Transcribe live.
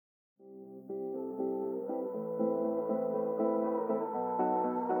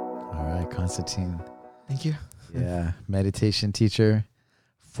Konstantin. Thank you. Yeah, meditation teacher,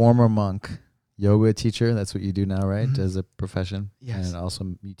 former monk, yoga teacher. That's what you do now, right? Mhm. As a profession. Yes. And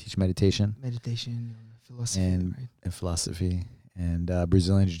also you teach meditation Meditation, philosophy, and right? and philosophy and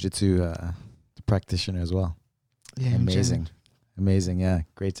Brazilian Jiu-Jitsu practitioner as well. Yeah, I'm Amazing. Janet. Amazing. Yeah.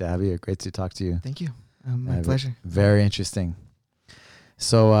 Great to have you. Great to talk to you. Thank you. My pleasure. Very interesting.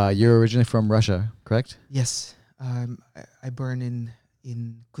 So you're originally from Russia, correct? Yes. I born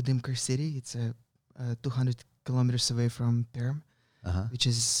in Kudymkar city. It's 200 kilometers away from Perm, Uh-huh. which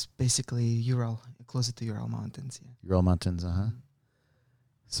is basically Ural, closer to Ural Mountains. Yeah. Ural Mountains, uh-huh. Mhm.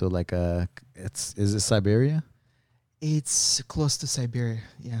 So is it Siberia? It's close to Siberia.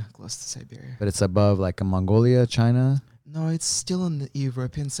 Yeah, close to Siberia. But it's above like Mongolia, China? No, it's still on the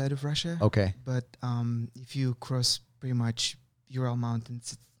European side of Russia. Okay. But if you cross pretty much Ural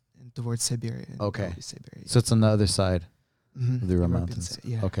Mountains and towards Siberia, Okay. that'll be Siberia. So it's on the other side Mhm. of the Ural European Mountains. side,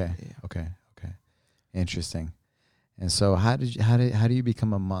 yeah. Okay. Yeah. Okay. Interesting. And so how do you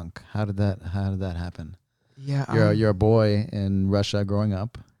become a monk? How did that happen? Yeah, You're a boy in Russia growing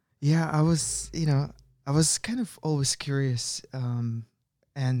up. yeah, I was kind of always curious,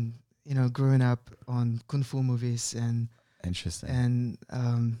 and growing up on kung fu movies Interesting. and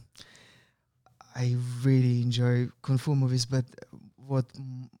I really enjoy kung fu movies. But what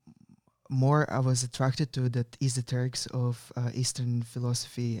more I was attracted to that esoterics of Eastern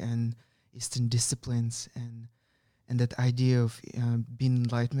philosophy and Eastern disciplines and that idea of being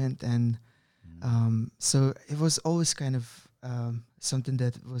enlightenment and so it was always kind of something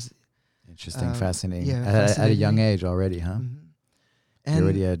that was Interesting, fascinating. yeah, At a fascinating young me. age already, huh? Mhm. You're And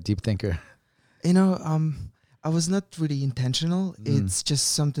already a deep thinker. I was not really intentional. Mm. It's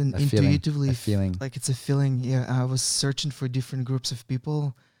just something A feeling, intuitively, a feeling. like it's a feeling. Yeah, I was searching for different groups of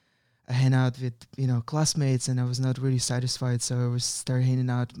people. I hang out with classmates, and I was not really satisfied, so I was start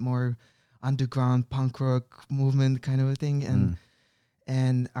hanging out more underground punk rock movement kind of a thing, Mm.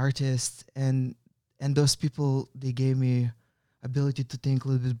 and artists and those people, they gave me ability to think a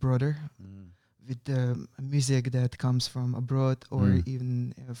little bit broader Mm. with the music that comes from abroad or Mm.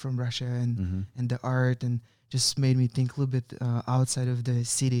 even from Russia Mhm. and the art, and just made me think a little bit outside of the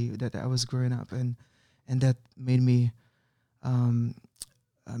city that I was growing up in, and that made me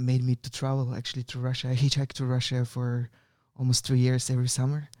to travel actually to Russia. I hitchhiked to Russia for almost 3 years every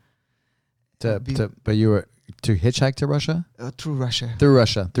summer. But you were to hitchhike to Russia? Through Russia. Through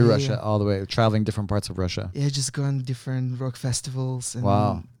Russia, Yeah, Russia, yeah. all the way, traveling different parts of Russia. Yeah, just going to different rock festivals and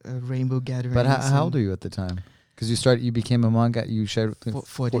Wow. rainbow gatherings. But how old are you at the time? Because you became a monk at, you shared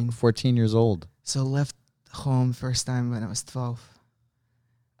 14. 14 years old. So left home first time when I was 12.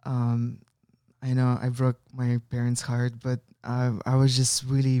 I know I broke my parents' heart, but I was just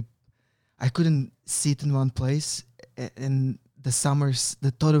really, I couldn't sit in one place. In the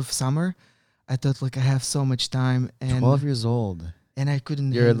thought of summer, I thought like I have so much time, and 12 years old. and I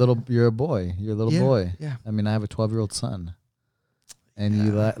couldn't. You're a boy. You're a little Yeah, boy. yeah. I mean, I have a 12-year-old son. And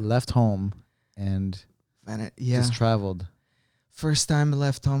you Yeah. left home and And yeah. just traveled. First time I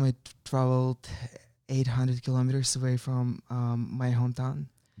left home, I traveled 800 kilometers away from my hometown.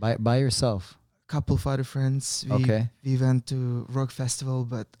 By yourself. Couple of other friends. Okay. We went to rock festival,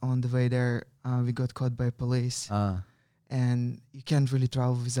 but on the way there, we got caught by police. And you can't really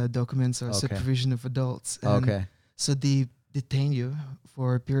travel without documents or Okay. supervision of adults. And Okay. so they detain you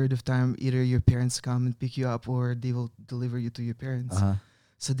for a period of time. Either your parents come and pick you up, or they will deliver you to your parents. Uh-huh.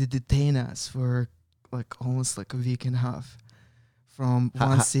 So they detain us for like almost like a week and a half from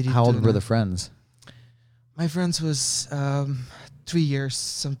one city How to old were the another. friends? My friends was 3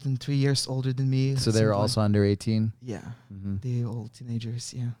 years older than me. So they were something like- also under 18? Yeah, Mm-hmm. they all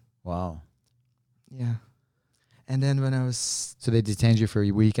teenagers. Yeah, Wow. yeah. And then when I was So they detained you for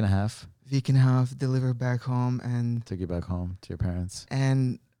a week and a half, week and a half, delivered back home, and took you back home to your parents.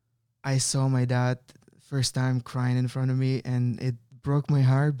 I saw my dad first time crying in front of me, and it broke my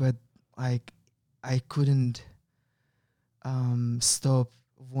heart. But like I couldn't stop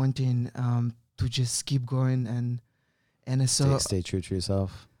wanting to just keep going, and so Stay true to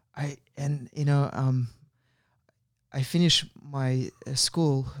yourself. I finished my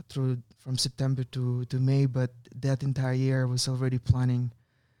school from September to May, but that entire year I was already planning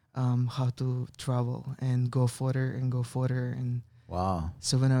how to travel and go further and go further. And Wow.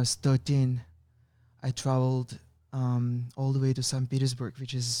 so when I was 13, I traveled all the way to St. Petersburg,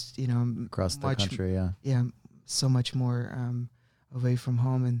 which is Across the much country, yeah. yeah, so much more away from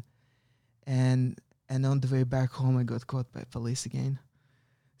home, and on the way back home I got caught by police again.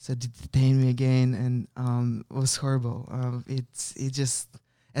 So they detained me again, and it was horrible. It just,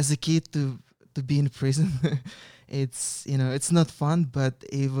 as a kid, to to be in prison. It's it's not fun, but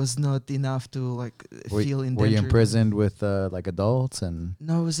it was not enough to like feel in Were you danger. imprisoned with like adults and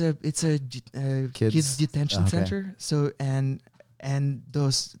No, it's a kids? kids detention Okay. center. So and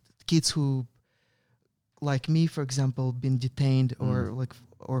those kids who, like me, for example, been detained or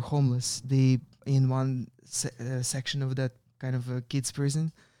or homeless, they in one section of that kind of a kids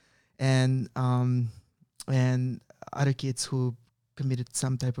prison, and other kids who committed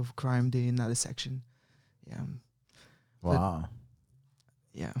some type of crime, they in another section. Yeah, Wow.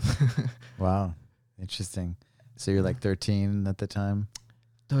 yeah. Wow. Interesting. So you're like 13 at the time?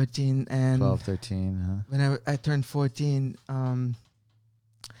 13 and 12, 13, huh? when I turned 14,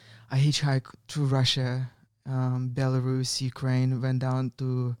 I hitchhiked through Russia, Belarus, Ukraine, went down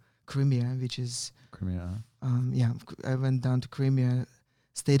to Crimea, which is Crimea. I went down to Crimea,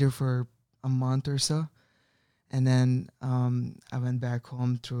 stayed there for a month or so, and then I went back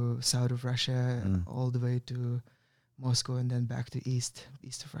home through south of Russia, all the way to Moscow, and then back to east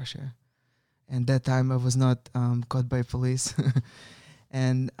of Russia. And that time I was not caught by police,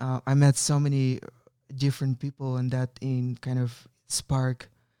 and I met so many different people, and that in kind of spark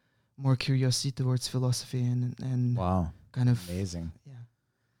more curiosity towards philosophy and Wow. kind of Amazing. yeah.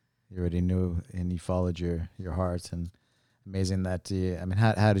 You already knew and you followed your heart, and amazing that I mean,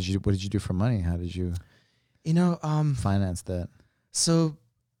 how did you, what did you do for money? How did you finance that? So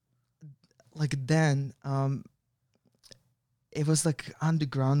like then it was like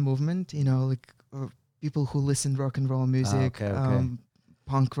underground movement, like people who listen rock and roll music, okay.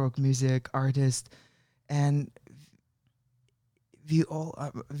 punk rock music, artists, and we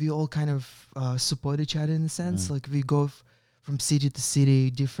all kind of support each other in a sense. Like we go from city to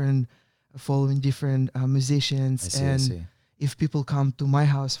city, different following different musicians, I see. if people come to my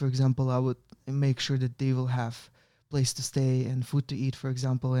house, for example, I would make sure that they will have place to stay and food to eat, for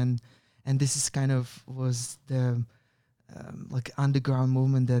example, and this is kind of was the like underground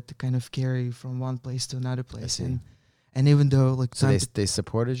movement that kind of carry from one place to another place, and even though like so they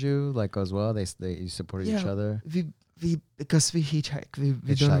supported you like as well. They you supported each other. We because we hitchhike,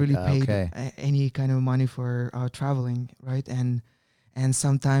 we don't really pay any kind of money for traveling, right? And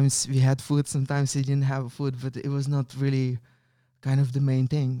sometimes we had food, sometimes we didn't have food, but it was not really kind of the main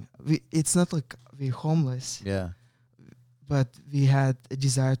thing. It's not like we're homeless, but we had a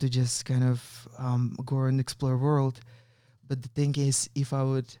desire to just kind of go and explore world. But the thing is, if I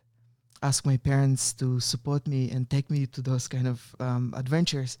would ask my parents to support me and take me to those kind of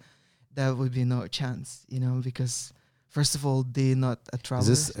adventures, there would be no chance, because first of all, they're not a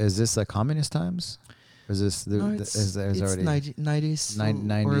traveler. Is this like communist times? Or is this it's already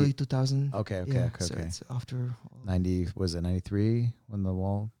 90s, early 2000? Okay. So it's after 90. Was it 93 when the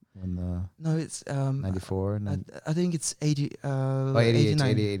wall? No, it's 94. I think it's 80. 88,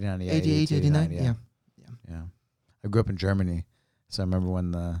 89. 88, 89. Yeah. I grew up in Germany, so I remember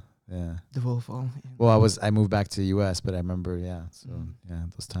when the wall fall. Yeah. Well, I moved back to the U.S., but I remember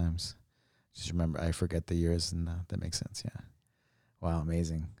those times. Just remember, I forget the years, and that makes sense. Yeah. Wow,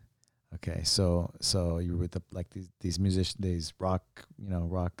 amazing. Okay, so you were with these musicians, these rock,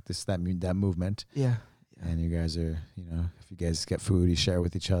 that movement. Yeah. And you guys are, if you guys get food, you share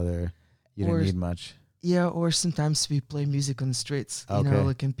with each other. You didn't need much. Yeah, or sometimes we play music on the streets.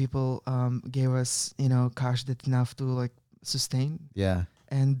 And people gave us, cash that enough to like sustain. Yeah.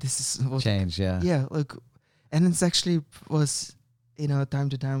 And this is what change. Yeah. Yeah, and it's actually was, time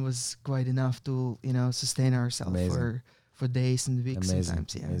to time was quite enough to sustain ourselves for days and weeks.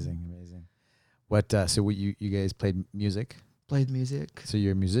 Sometimes. Yeah. Amazing. What? So you guys played music? Played music. So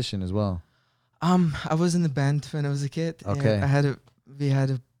you're a musician as well. I was in a band when I was a kid. Okay. I had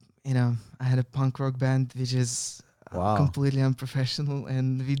a punk rock band, which is completely unprofessional,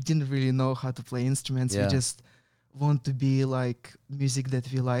 and we didn't really know how to play instruments. Yeah. We just want to be like music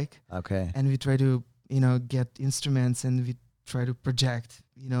that we like. Okay. And we try to, get instruments, and we try to project,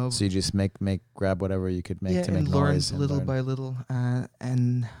 So you just grab whatever you could make to make and learn noise. Little by little.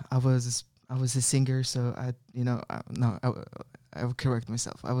 And I was a singer, so I will correct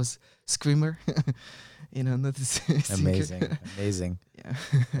myself. I was screamer, not a singer. Amazing. Yeah.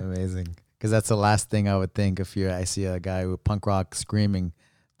 Amazing. Because that's the last thing I would think if I see a guy with punk rock screaming,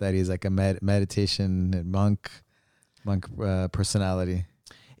 that he's like a meditation monk personality.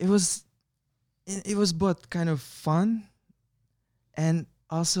 It was both kind of fun, and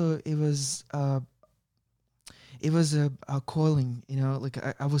also it was a calling. Like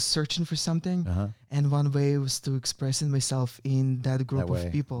I was searching for something, and one way was to expressing myself in that group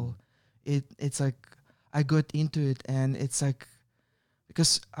of people. It's like I got into it, and it's like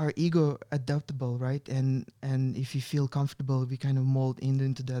because our ego adaptable, right? And if you feel comfortable, we kind of mold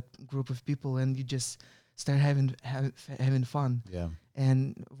into that group of people, and you just start having fun. Yeah.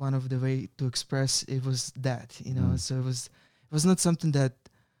 And one of the way to express it was that, Mm. so it was not something that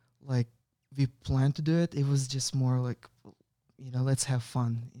like we planned to do it. It was just more like, let's have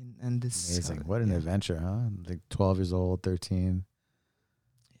fun. And this Amazing. What an yeah. adventure, huh? Like 12 years old, 13,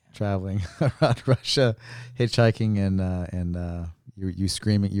 Yeah. traveling around Russia, hitchhiking, and you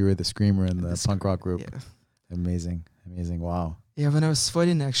screaming. You were the screamer in the punk rock group. Yeah. Amazing. Wow. Yeah, when I was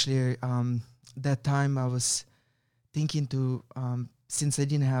 14, actually, that time I was thinking to, since I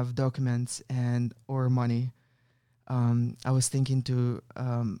didn't have documents and or money, I was thinking to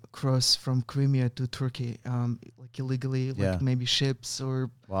cross from Crimea to Turkey, like illegally, Yeah. like maybe ships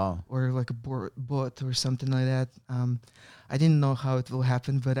Wow. or like a boat or something like that. I didn't know how it will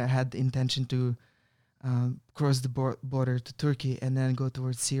happen, but I had the intention to cross the border to Turkey and then go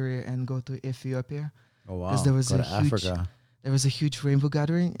towards Syria and go to Ethiopia. Oh wow. 'Cause there was Go a to huge- Africa. There was a huge rainbow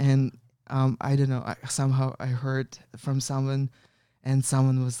gathering, and I don't know. Somehow I heard from someone, and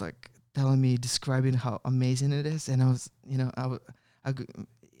someone was like telling me, describing how amazing it is, and I was,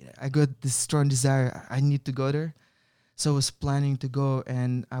 I got this strong desire. I need to go there, so I was planning to go,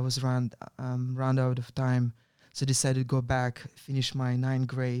 and I was round out of time, so decided to go back, finish my ninth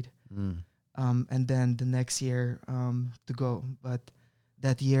grade, Mm. and then the next year to go. But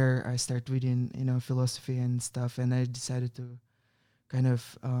that year I started reading, philosophy and stuff, and I decided to kind of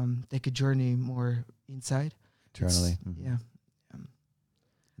take a journey more inside. Eternally. It's- Mhm. Yeah.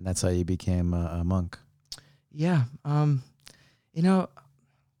 And that's how you became a monk. Yeah. You know,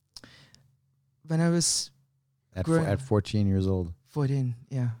 when I was At 14 years old. 14,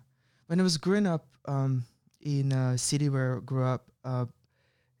 yeah. When I was growing up in a city where I grew up,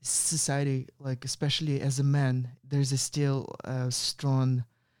 society, like especially as a man, there's a still strong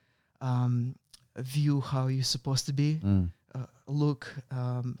view how you're supposed to be, Mm. look,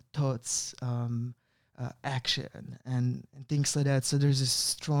 thoughts, action, and things like that. So there's a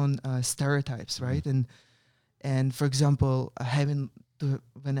strong stereotypes, right? And for example,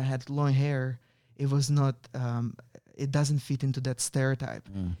 when I had long hair, it was not. It doesn't fit into that stereotype.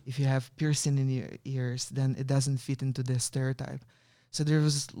 Mm. If you have piercing in your ears, then it doesn't fit into the stereotype. So there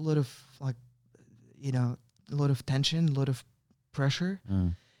was a lot of a lot of tension, a lot of pressure,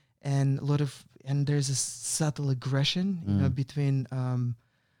 Mm. and there's a subtle aggression, between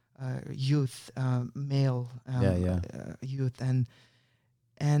youth, male, youth,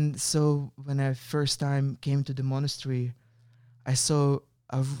 and so when I first time came to the monastery, I saw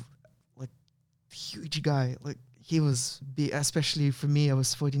like huge guy, like he was big, especially for me. I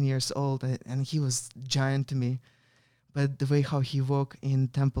was 14 years old, and he was giant to me. But the way how he walked in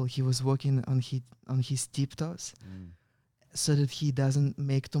temple, he was walking on his tiptoes, Mm. so that he doesn't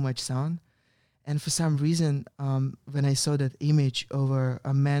make too much sound. And for some reason, when I saw that image of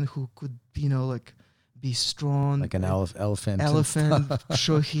a man who could, be strong, Like an elephant. and elephant, stuff.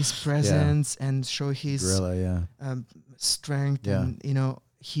 show his presence and show his Gorilla, yeah. strength, Yeah. and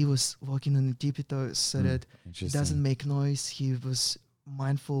he was walking on the tippy toes, so Mm. that he Interesting. doesn't make noise. He was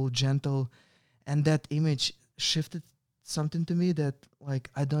mindful, gentle, and that image shifted something to me, that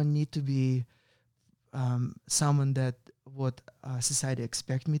like I don't need to be someone that what society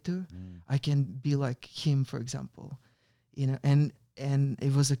expect me to. Mm. I can be like him, for example, and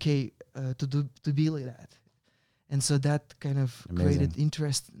it was okay to be like that. And so that kind of created Amazing.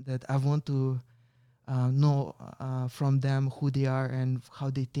 interest, that I want to know from them who they are and how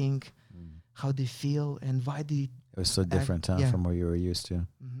they think, Mm. how they feel, and why they. It was so different, huh, yeah. from what you were used to.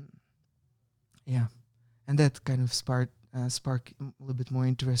 Mhm. Yeah, and that kind of spark a little bit more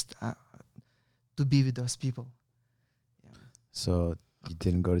interest to be with those people. Yeah. So you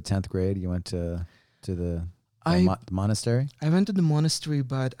didn't go to 10th grade. You went to the I monastery. I went to the monastery,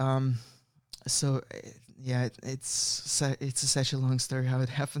 but it's such a long story how it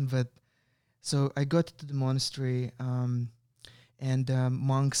happened. But so I got to the monastery, and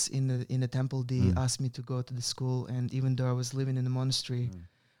monks in the temple, they asked me to go to the school. And even though I was living in the monastery,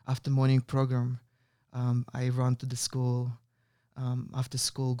 after morning program, I run to the school. After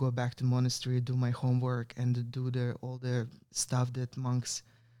school, go back to monastery, do my homework, and do all the stuff that monks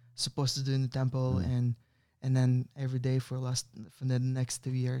supposed to do in the temple, and then every day for the next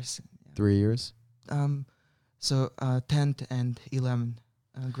 2 years. 3 years. So 10th and 11th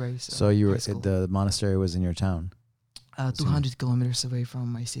grades. So you were high school. the monastery was in your town. 200 kilometers away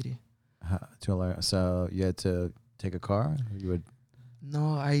from my city. So you had to take a car. You would.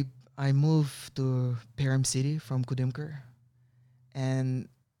 No, I moved to Perm City from Kudymkar, and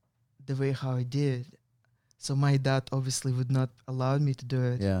the way how I did. So my dad obviously would not allow me to do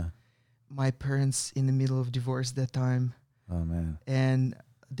it. Yeah. My parents in the middle of divorce that time, Oh man. and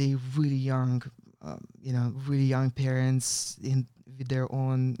they really young, really young parents in with their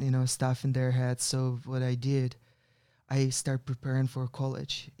own, stuff in their heads. So what I did, I start preparing for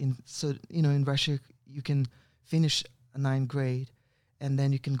college. In Russia, you can finish a ninth grade, and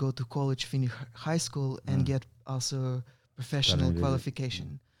then you can go to college, finish high school, and get also professional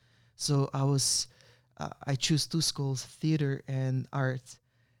qualification. So I choose two schools, theater and art,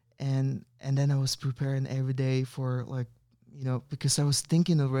 and then I was preparing every day for, like, because I was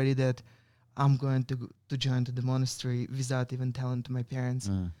thinking already that I'm going to join to the monastery without even telling to my parents.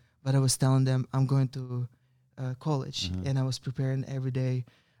 But I was telling them I'm going to college, and I was preparing every day.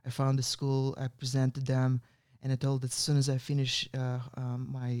 I found a school, I presented them, and I told that as soon as I finish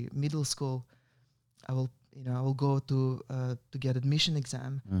my middle school, I will go to get admission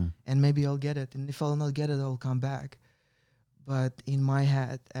exam, and maybe I'll get it. And if I'll not get it, I'll come back. But in my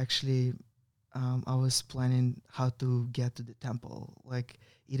head, actually, I was planning how to get to the temple. Like,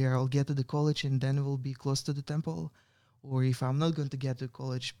 either I'll get to the college and then we'll be close to the temple, or if I'm not going to get to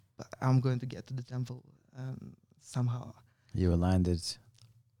college, but I'm going to get to the temple somehow. You aligned it.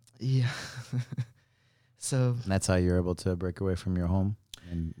 Yeah. So And that's how you're able to break away from your home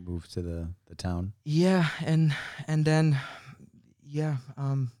and move to the town. yeah, and then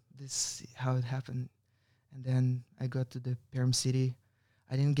this how it happened. And then I got to the Perm City.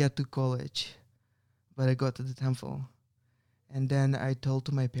 I didn't get to college, but I got to the temple. And then I told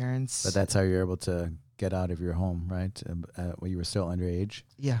to my parents. But that's how you're able to get out of your home, right? When you were still underage.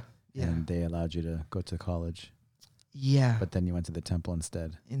 Yeah. And they allowed you to go to college. Yeah. But then you went to the temple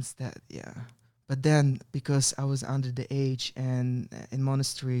instead. Yeah. But then, because I was under the age, and in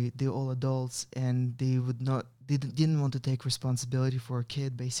monastery they're all adults, and they didn't want to take responsibility for a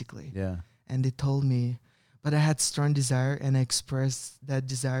kid, basically. Yeah. And they told me, but I had strong desire, and I expressed that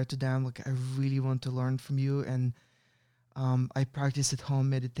desire to them. Like, I really want to learn from you. And I practice at home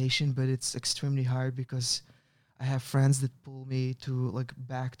meditation, but it's extremely hard because I have friends that pull me to, like,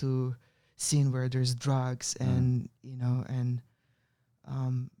 back to scene where there's drugs and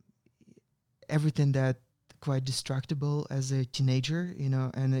everything that quite destructible as a teenager,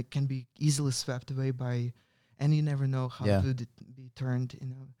 and it can be easily swept away by, and you never know how to be turned,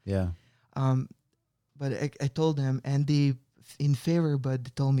 Yeah. But I told them, and they in favor, but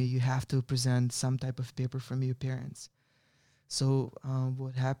they told me you have to present some type of paper from your parents. So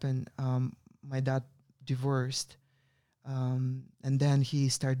what happened? My dad divorced, and then he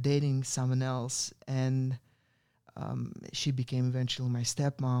started dating someone else, and she became eventually my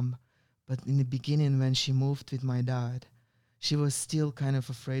stepmom. But in the beginning, when she moved with my dad, she was still kind of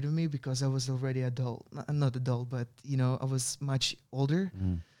afraid of me because I was already adult. Not adult, but I was much older,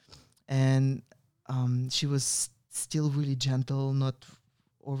 and she was still really gentle, not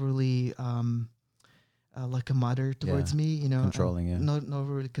overly like a mother towards me, controlling, not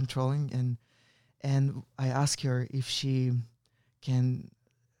really controlling. And I asked her if she can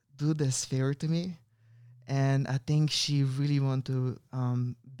do this favor to me, and I think she really want to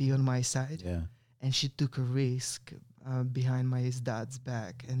be on my side. Yeah. And she took a risk behind my dad's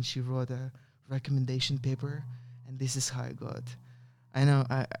back, and she wrote a recommendation paper, and this is how I got. I know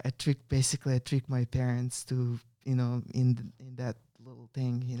I tricked my parents to, in that little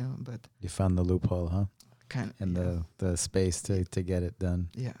thing, but you found the loophole, huh? Kind of, and the space to get it done.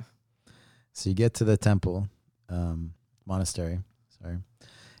 Yeah. So you get to the temple, monastery, sorry.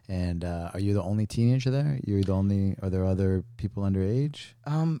 And are you the only teenager there? Are there other people underage?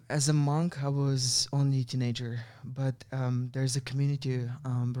 As a monk, I was only a teenager, but there's a community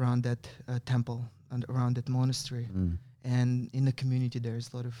around that temple and around that monastery. And in the community,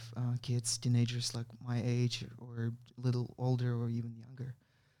 there's a lot of kids, teenagers like my age or a little older or even younger.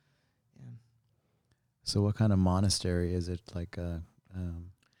 Yeah. So what kind of monastery is it? Like, do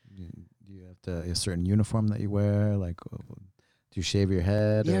you have a certain uniform that you wear? Like, do you shave your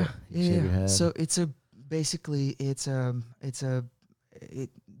head? Yeah, shave your head? So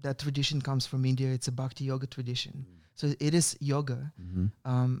that tradition comes from India. It's a bhakti yoga tradition. So it is yoga.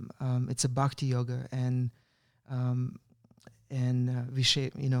 It's a bhakti yoga, and we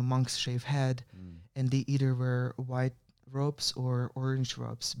shave. Monks shave head, and they either wear white robes or orange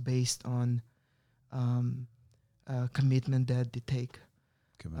robes based on commitment that they take.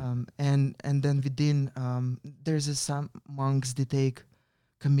 And then within there's some monks they take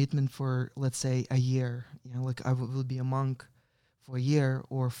commitment for, let's say, a year. Like I will be a monk for a year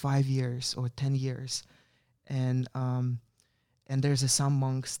or 5 years or 10 years, and there's some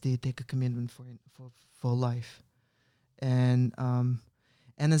monks they take a commitment for life, and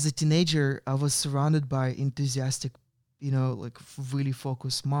And as a teenager, I was surrounded by enthusiastic, like really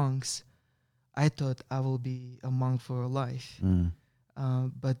focused monks. I thought I will be a monk for life. Mm.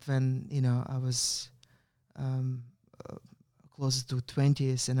 But when I was um, uh, closer to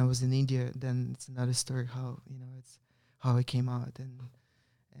 20s and I was in India, then it's another story. How it's how I came out, and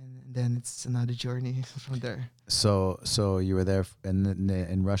then it's another journey from there. So you were there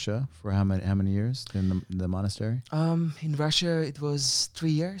in Russia for how many years in the monastery? In Russia, it was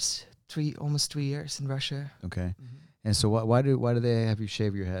 3 years, almost 3 years in Russia. Okay. Mhm. And so why do they have you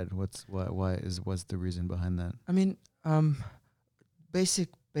shave your head? What's the reason behind that? I mean, basic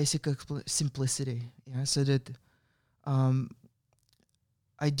simplicity. Yeah, so that um,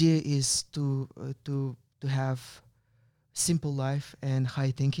 idea is to have simple life and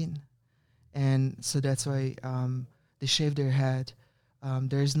high thinking, and so that's why they shave their head.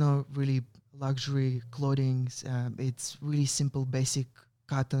 There's no really luxury clothing. It's really simple, basic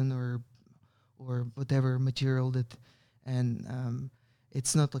cotton or whatever material that, and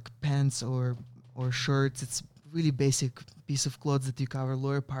it's not like pants or shirts. It's really basic piece of clothes that you cover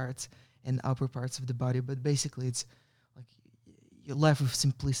lower parts and upper parts of the body. But basically, it's like your life of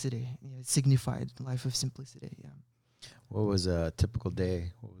simplicity, signified life of simplicity. Yeah. What was a typical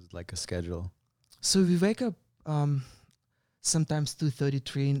day? What was like a schedule? So we wake up sometimes 2:30,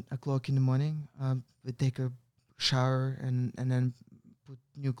 3 o'clock in the morning. We take a shower and then put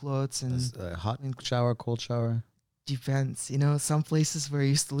new clothes and Hot shower, cold shower? depends. Some places where I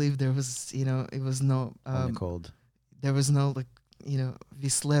used to live, there was it was no Only cold. there was no like we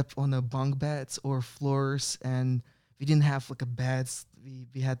slept on a bunk beds or floors, and we didn't have like a beds.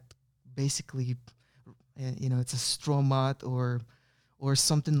 We had basically it's a straw mat or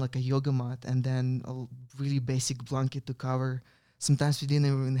something like a yoga mat, and then a really basic blanket to cover. Sometimes we didn't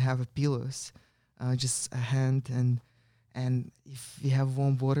even have a pillows, just a hand, and if we have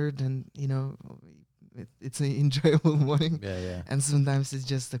warm water, then it's an enjoyable morning. Yeah, yeah. And sometimes it's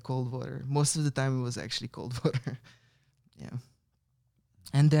just the cold water. Most of the time it was actually cold water. Yeah.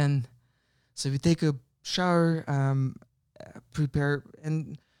 And then, so we take a shower, prepare,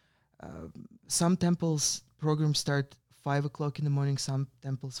 and some temples programs start 5 o'clock in the morning. Some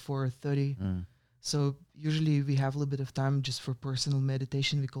temples 4:30. Mm. So usually we have a little bit of time just for personal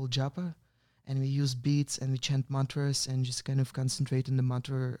meditation. We call japa, and we use beats and we chant mantras and just kind of concentrate on the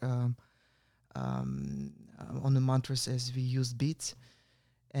mantra. On the mantras as we use beats,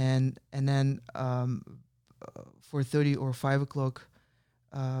 and then 4:30 or 5 o'clock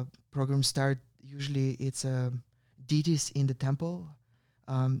program start. Usually it's deities in the temple.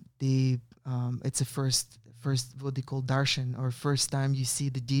 It's a first what they call darshan, or first time you see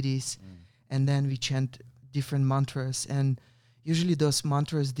the deities, and then we chant different mantras, and usually those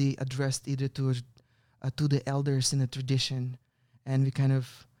mantras they addressed either to the elders in the tradition, and we kind of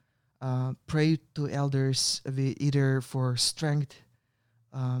pray to elders either for strength.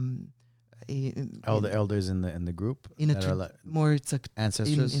 The elders in the group More it's like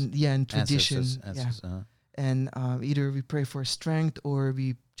ancestors. in tradition. Ancestors, Yeah. And either we pray for strength or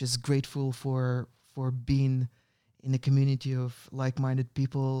we just grateful for being in a community of like-minded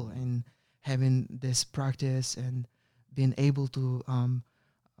people and having this practice and being able to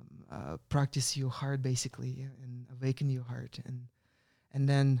practice your heart basically, and awaken your heart, and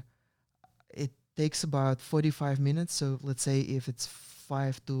then it takes about 45 minutes. So let's say if it's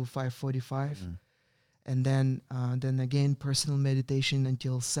 5 to 5:45, and then again personal meditation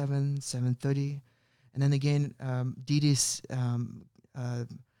until 7:30, and then again deities.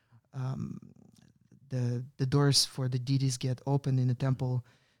 The doors for the deities get opened in the temple.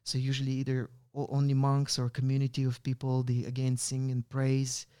 So usually either only monks or community of people. They again sing and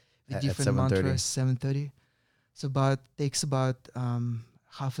praise with At different 7:30. mantras. 7:30. So takes about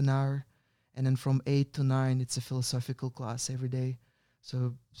half an hour. And then from 8 to 9, it's a philosophical class every day.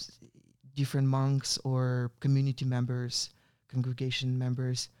 So different monks or community members, congregation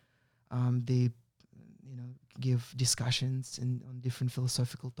members, they give discussions on different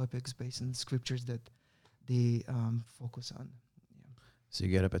philosophical topics based on the scriptures that they focus on. Yeah. So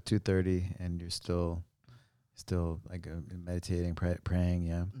you get up at 2:30 and you're still like meditating, praying.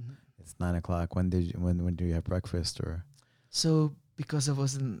 Yeah. Mm-hmm. It's 9 o'clock. When do you have breakfast or? So because I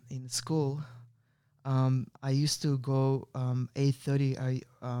was in school, I used to go 8:30. I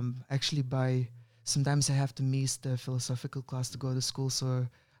actually sometimes I have to miss the philosophical class to go to school, so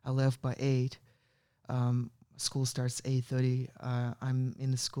I left by 8. School starts 8:30. I'm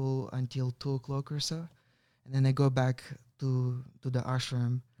in the school until 2 o'clock or so, and then I go back to the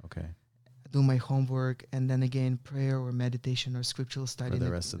ashram. Okay. Do my homework, and then again prayer or meditation or scriptural study For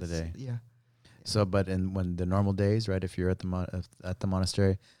the rest of the day. Yeah. So, but in when the normal days, right? If you're at the at the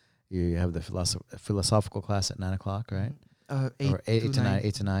monastery, you have the philosophical class at 9 o'clock, right? Eight Or eight to to nine, nine.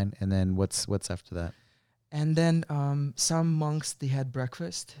 8 to 9, and then what's after that? And then some monks they had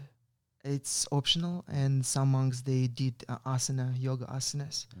breakfast. It's optional, and some monks they did asana, yoga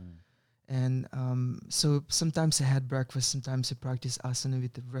asanas. And so sometimes I had breakfast, sometimes I practiced asana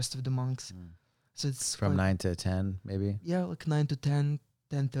with the rest of the monks. So it's From quite, 9 to 10, maybe. yeah, like 9 to 10,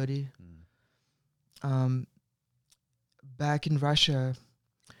 10:30. Back in Russia,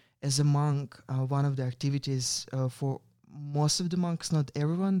 as a monk, one of the activities for most of the monks, not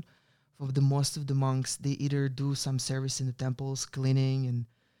everyone, for the most of the monks, they either do some service in the temples, cleaning and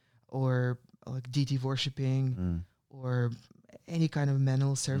or like deity worshipping or any kind of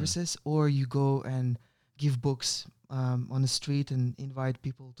manual services, or you go and give books on the street and invite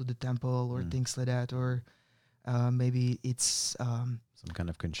people to the temple or things like that, or maybe it's some kind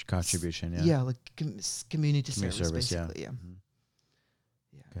of contribution. Yeah. yeah, like community service, service. Yeah. basically. Yeah.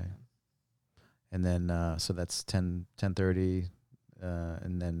 Yeah. Okay. And then so that's 10:30,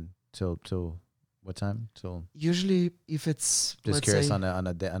 and then till what time? Till Usually, if it's just let's curious say, on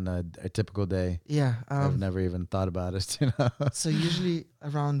a day, on a typical day. yeah, I've never even thought about it. You know. so usually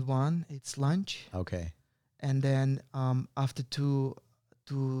around 1 it's lunch, Okay. and then after 2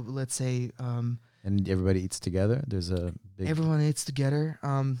 to let's say And everybody eats together. There's a big. everyone eats together.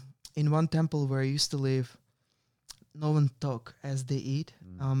 In one temple where I used to live, no one talk as they eat.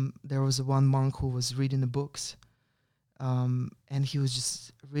 There was one monk who was reading the books, and he was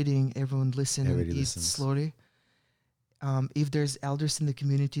just reading. Everyone listen and Everybody eat listens. slowly. If there's elders in the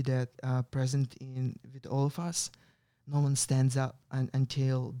community that present in with all of us, no one stands up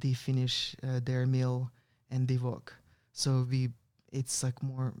until they finish their meal and they walk. So it's like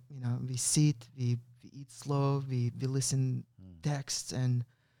more, we sit, we eat slow, we listen texts, and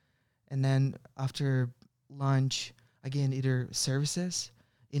then after lunch, again, either services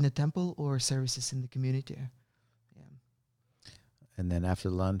in a temple or services in the community. Yeah. And then after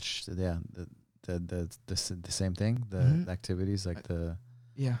lunch, yeah, the same thing. The activities like the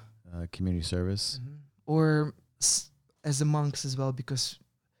Yeah. community service. Or as a monks as well, because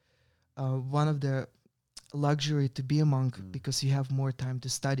one of the luxury to be a monk because you have more time to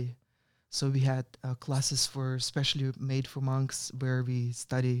study. So we had classes for specially made for monks where we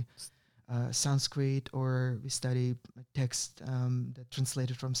study Sanskrit, or we study text that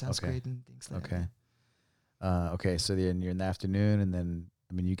translated from Sanskrit and things like that. Okay. So then you're in the afternoon, and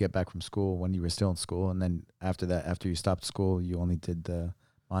then you get back from school when you were still in school, and then after that, after you stopped school, you only did the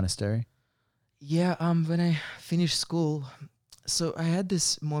monastery. Yeah. When I finished school, so I had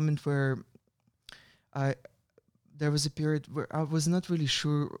this moment where there was a period where I was not really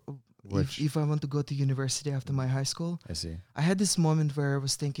sure if I want to go to university after my high school. I see. I had this moment where I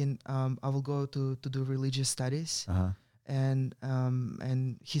was thinking I will go to do religious studies and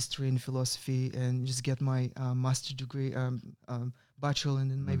history and philosophy, and just get my master degree, bachelor,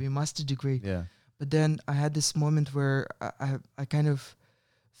 and then maybe master degree. Yeah. But then I had this moment where I kind of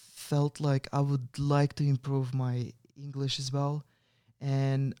felt like I would like to improve my English as well.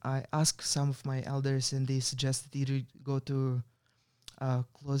 And I asked some of my elders, and they suggested either go to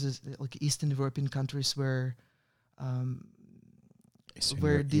closest like Eastern European countries where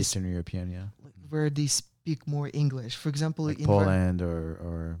Eastern European, yeah, where they speak more English. For example, like in Poland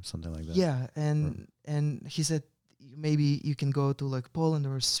or something like that. Yeah, and he said maybe you can go to like Poland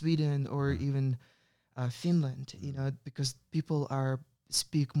or Sweden or even Finland, because people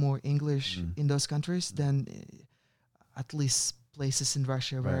speak more English in those countries than at least places in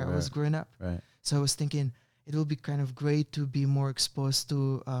Russia where I was growing up. Right. So I was thinking it will be kind of great to be more exposed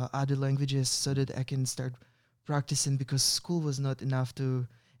to other languages so that I can start practicing, because school was not enough to,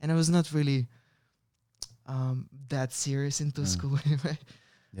 and I was not really that serious into school anyway.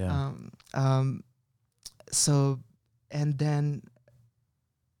 Yeah. So, and then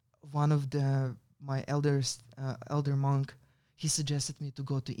one of my elder monk, he suggested me to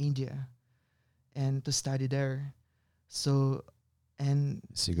go to India and to study there. So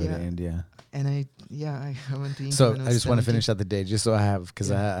you go to India, and I went to India. So when I just want to 17. finish out the day, just so I have,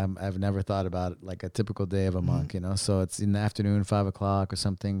 because I've never thought about it, like a typical day of a monk, So it's in the afternoon, 5 o'clock or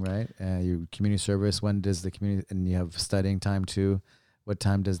something, right? Your community service. When does the community, and you have studying time too? What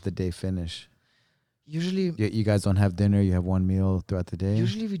time does the day finish? Usually, you guys don't have dinner. You have one meal throughout the day.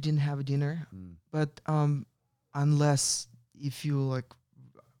 Usually we didn't have dinner, but unless if you like.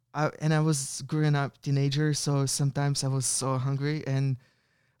 I was growing up teenager, so sometimes I was so hungry, and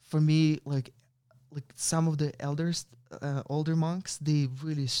for me, like some of the older monks, they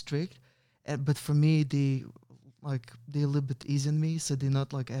really strict, but for me, they like they're a little bit easy on me, so they're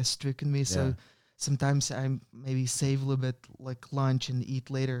not like as strict on me. Yeah. So sometimes I maybe save a little bit like lunch and eat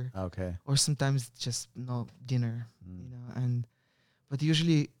later, Okay. or sometimes just no dinner, Mm. you know. And but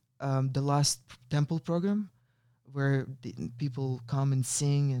usually the last temple program where people come and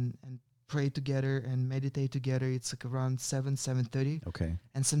sing and pray together and meditate together. It's like around 7:30, Okay.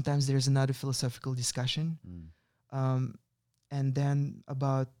 and sometimes there's another philosophical discussion. Mm. Um, and then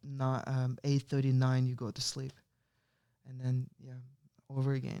about 8:39 you go to sleep, and then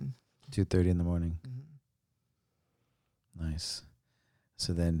over again. 2:30 in the morning. Mhm. Nice.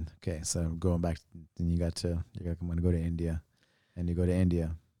 So then, okay. So going back, then you're going to go to India, and you go to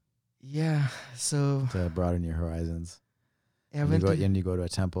India Yeah, so to broaden your horizons. I And you went go to. and you go to a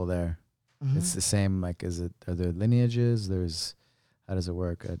temple there. Mhm. It's the same. Like, are there lineages? How does it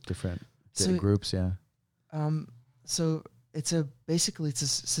work? Different So groups. Yeah. Um, so it's basically a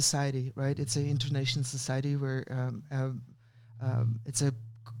society, right? It's an international society where it's a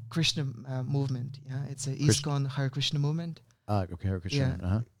Krishna movement. Yeah, it's a ISKCON Hare Krishna movement. Okay. Hare Krishna. Yeah.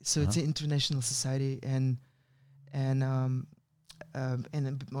 Uh-huh. So it's an international society, and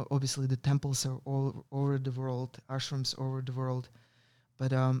obviously the temples are all over the world, ashrams all over the world.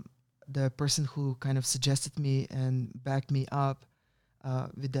 But the person who kind of suggested me and backed me up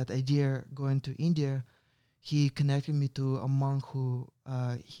with that idea going to India, he connected me to a monk who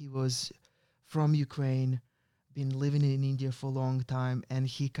he was from Ukraine, been living in India for a long time, and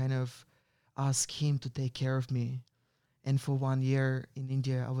he kind of asked him to take care of me. And for 1 year in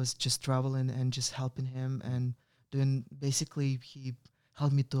India, I was just traveling and just helping him and doing basically he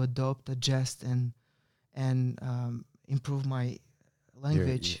helped me to adopt, adjust, and improve my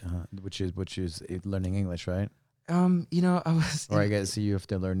language. Which is learning English, right? I was Or I guess you have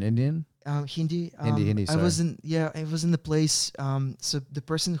to learn Indian. Hindi. Hindi. I Sorry. was in the place. So the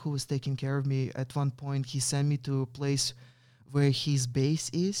person who was taking care of me at one point, he sent me to a place where his base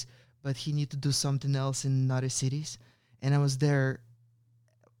is, but he need to do something else in other cities. And I was there.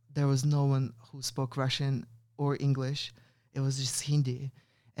 There was no one who spoke Russian or English. It was just Hindi,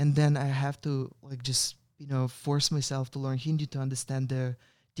 and then I have to like just force myself to learn Hindi to understand the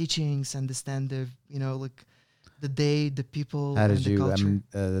teachings, understand the like the day, the people, How and did the you? I culture. mean,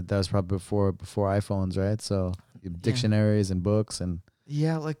 that was probably before iPhones, right? So dictionaries and books, and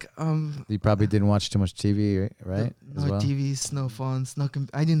Yeah, like you probably didn't watch too much TV, right? no TVs, no phones, no.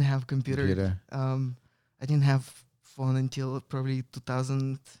 I didn't have computer. Computer. I didn't have phone until probably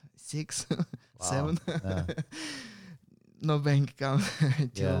 2006, Wow. 7. Yeah. No bank account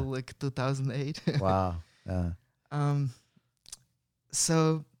until Yeah. like 2008. Wow. Yeah. Um.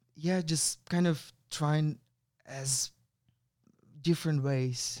 So yeah, just kind of trying as different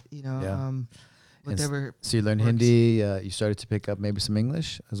ways, Yeah. whatever. So you learned works. Hindi. You started to pick up maybe some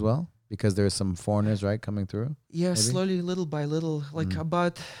English as well because there's some foreigners, right, coming through. Yeah, maybe? slowly, little by little, like Mm.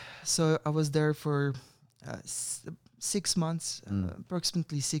 about. So I was there for 6 months, Mm.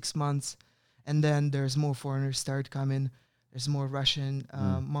 approximately 6 months, and then there's more foreigners start coming. There's more Russian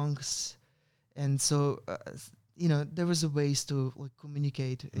monks, and so there was a ways to like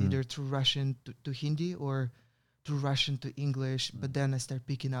communicate either through Russian to Hindi or through Russian to English. But then I start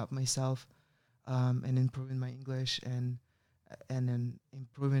picking up myself and improving my English and then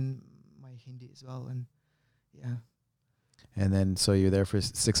improving my Hindi as well. And yeah. And then, so you're there for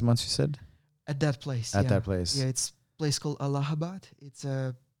 6 months, you said? At that place. At yeah. that place. Yeah, it's a place called Allahabad. It's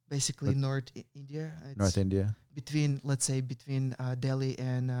basically North India. It's North India. between, let's say, between Delhi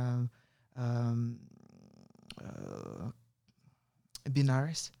and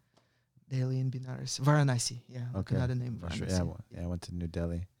Benares. Delhi and Benares. Varanasi. Yeah. like Okay. Another name. Sure. Varanasi. I went to New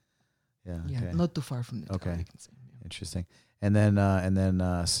Delhi. Yeah. Yeah. Okay. Not too far from New Okay. Delhi, you can say. Yeah. Interesting. And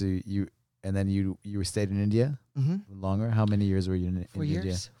then, so you stayed in India longer. How many years were you in 4 India?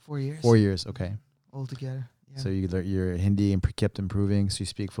 years. 4 years. 4 years. Okay. Altogether. Yeah. So you learned your Hindi and kept improving. So you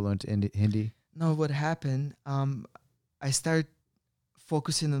speak fluent Hindi. No, what happened? I started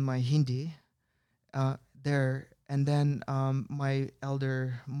focusing on my Hindi there, and then my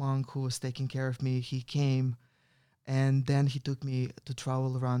elder monk who was taking care of me, he came, and then he took me to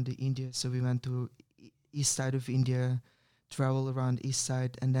travel around the India. So we went to east side of India, travel around east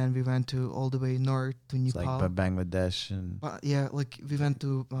side, and then we went to all the way north to It's Nepal. like Bangladesh and. But yeah, like we went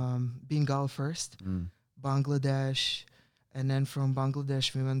to Bengal first, Bangladesh, and then from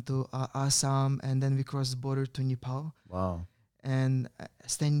Bangladesh we went to Assam, and then we crossed the border to Nepal. Wow. And I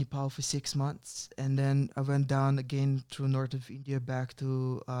stayed in Nepal for 6 months, and then I went down again through north of India back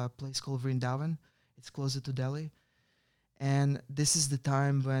to a place called Vrindavan. It's closer to Delhi. And this is the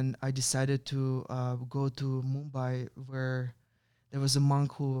time when I decided to go to Mumbai, where there was a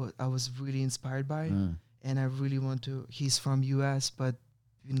monk who I was really inspired by. and I really want to. He's from US, but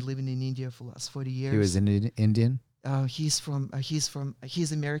been living in India for the last 40 years. He was Indian.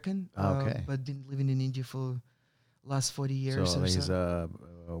 He's American, Okay. but been living in India for last 40 years So or he's so.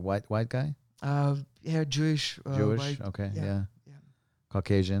 a white guy. Yeah, Jewish. Jewish. White, Okay. yeah, Yeah. yeah,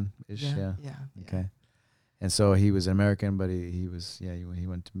 Caucasian-ish. yeah, Yeah. yeah, yeah. Okay. And so he was American, but he was he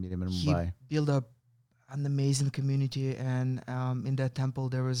went to meet him in He Mumbai. built up an amazing community, and in that temple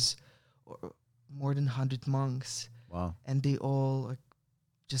there was more than 100 monks, Wow. and they all like,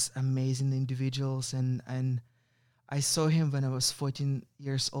 just amazing individuals. And I saw him when I was 14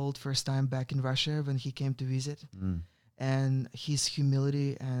 years old, first time back in Russia when he came to visit, Mm. and his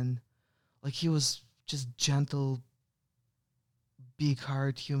humility, and like he was just gentle, big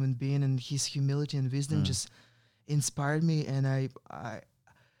heart human being, and his humility and wisdom Mm. just inspired me. And I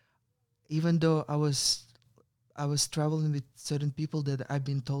even though I was traveling with certain people that I've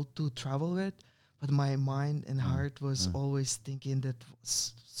been told to travel with, but my mind and heart was always thinking that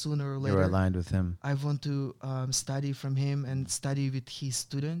sooner or You were later aligned with him. I want to study from him and study with his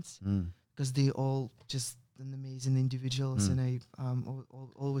students, Mm. because they all just an amazing individuals, and I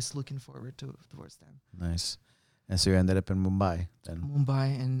always looking forward towards them. Nice. And so you ended up in Mumbai then.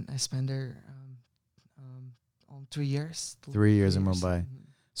 Mumbai, and I spent there on 3 years. 3 years in Mumbai. Mhm.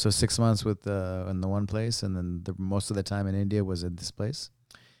 So 6 months with in the one place, and then the most of the time in India was at this place.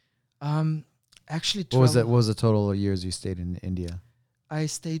 Actually, What was that? What was the total years you stayed in India? I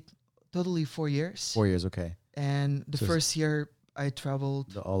stayed totally 4 years. 4 years. Okay. And the So first year I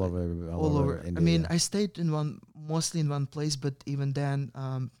traveled All over. all over. India. I mean, yeah. I stayed mostly in one place, but even then,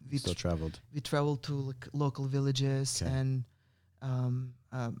 we Still traveled. we traveled to like local villages Okay. and um,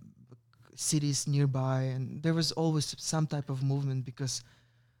 um, cities nearby, and there was always some type of movement, because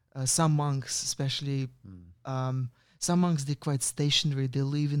some monks, especially some monks, they're quite stationary. They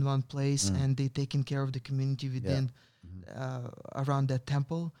live in one place and they taking care of the community within around that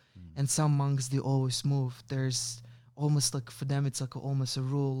temple. And some monks, they always move. There's almost like, for them, it's like almost a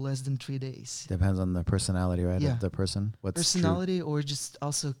rule, less than 3 days. Depends on the personality, right? Yeah. Of the person. What's Personality, or just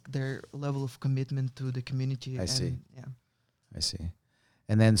also their level of commitment to the community. I see. Yeah. I see.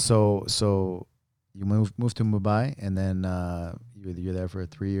 And then so you moved to Mumbai, and then you're there for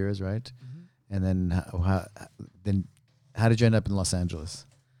 3 years, right? And then how did you end up in Los Angeles?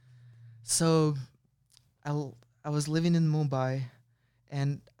 So I was living in Mumbai,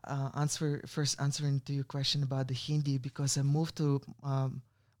 and answering to your question about the Hindi, because I moved to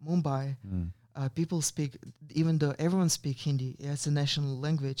Mumbai. People speak, even though everyone speak Hindi, it's a national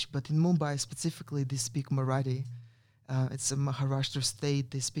language, but in Mumbai specifically, they speak Marathi. It's a Maharashtra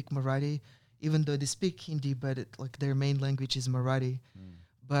state. They speak Marathi, even though they speak Hindi, but like their main language is Marathi.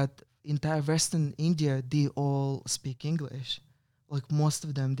 But entire Western India, they all speak English. Like most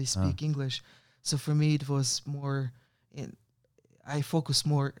of them, they speak English. So for me, it was more, I focus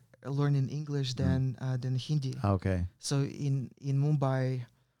more learning English than Hindi. Okay. So in Mumbai,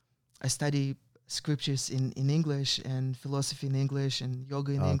 I study scriptures in English, and philosophy in English, and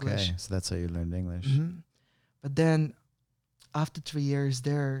yoga in English. Okay, so that's how you learned English. But then, after 3 years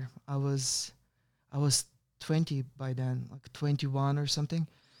there, I was 20 by then, like 21 or something.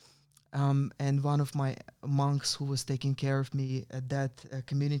 And one of my monks who was taking care of me at that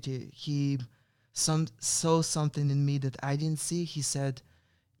community, he saw something in me that I didn't see. He said,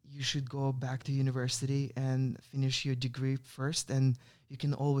 you should go back to university and finish your degree first, and you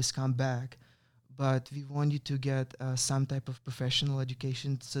can always come back. But we want you to get some type of professional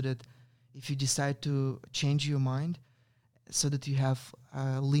education, so that if you decide to change your mind, so that you have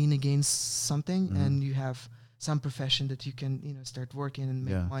lean against something, and you have some profession that you can start working and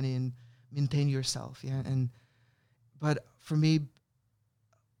make money and maintain yourself. But for me,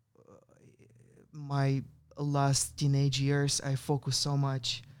 my last teenage years, I focused so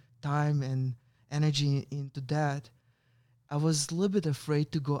much time and energy into that. I was a little bit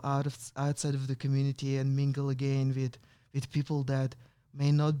afraid to go outside of the community and mingle again with people that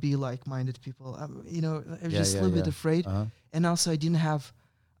may not be like-minded people. I was just a little bit afraid, and also I didn't have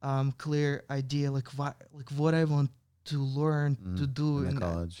clear idea like what I want to learn to do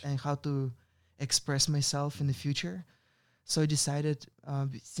and how to express myself in the future. So I decided,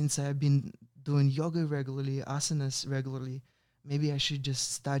 since I've been doing yoga regularly, asanas regularly, maybe I should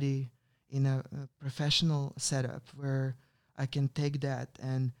just study in a professional setup where I can take that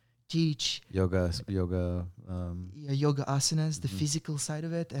and teach yoga asanas, the physical side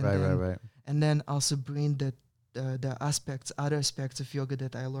of it, and right. And then also bring the other aspects of yoga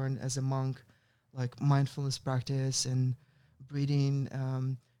that I learned as a monk, like mindfulness practice and breathing,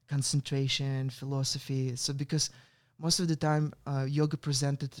 concentration, philosophy. So because most of the time yoga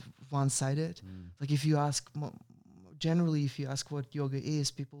presented one-sided. Like if you ask, generally if you ask what yoga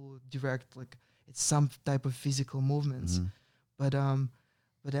is, people would direct like it's some type of physical movements. But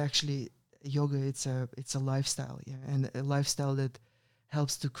actually yoga it's a lifestyle, and a lifestyle that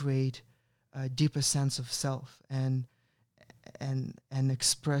helps to create a deeper sense of self and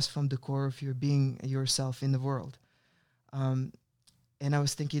express from the core of your being yourself in the world. And I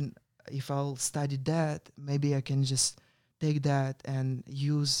was thinking, if I'll study that, maybe I can just take that and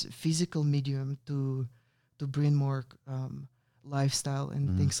use physical medium to bring more lifestyle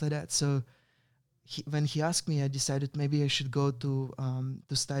and things like that. So when he asked me, I decided maybe I should go to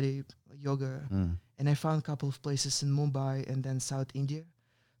study yoga, and I found a couple of places in Mumbai and then South India.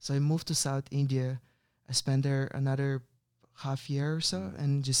 So I moved to South India. I spent there another half year or so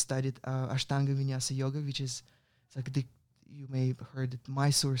and just studied Ashtanga Vinyasa Yoga, which is it's like you may have heard it,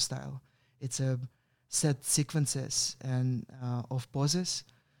 Mysore style. It's a set sequences and of poses,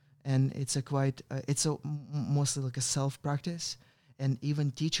 and it's a quite mostly like a self practice. And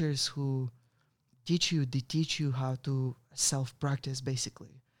even teachers who teach you, they teach you how to self practice.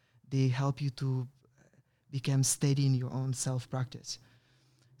 Basically, they help you to become steady in your own self practice.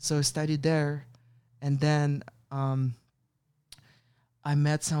 So I studied there, and then I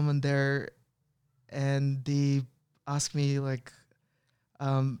met someone there, and they asked me like,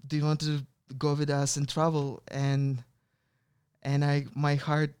 "Do you want to go with us and travel?" And my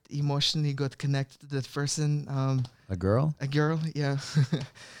heart emotionally got connected to that person. A girl? A girl, yeah.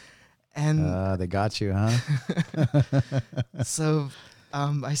 And they got you, huh? so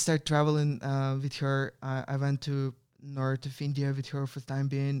I started traveling with her. I went to north of India with her for the time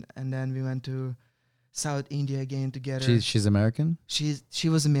being, and then we went to South India again together. She's American? She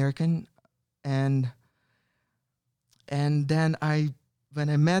was American, and then when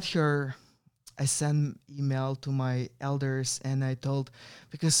I met her, I sent email to my elders, and I told,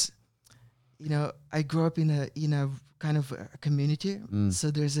 because I grew up in a kind of a community, so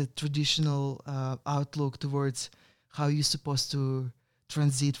there's a traditional outlook towards how you're supposed to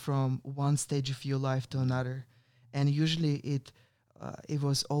transit from one stage of your life to another, and usually it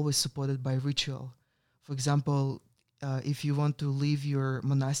was always supported by ritual. For example, if you want to leave your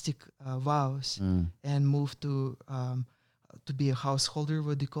monastic vows and move to be a householder,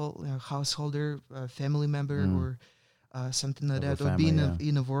 what they call a householder, family member, or something like that, or be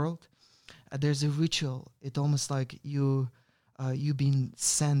in a world, there's a ritual. It's almost like you being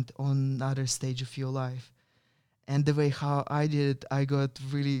sent on another stage of your life. And the way how I did it, I got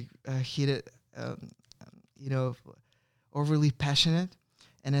really heated, overly passionate,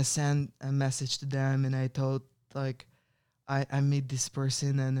 and I sent a message to them, and I told like, I meet this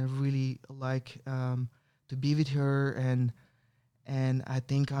person, and I really like to be with her, and I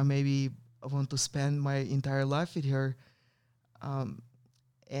think I want to spend my entire life with her.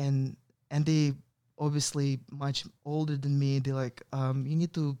 And they obviously much older than me. They're like, you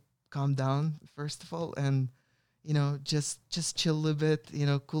need to calm down first of all, and just chill a little bit.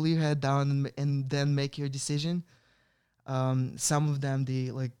 Cool your head down, and then make your decision. Some of them,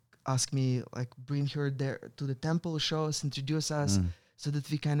 they like ask me like, bring her there to the temple, show us, introduce us, so that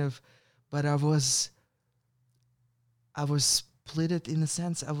we kind of. But I was split in a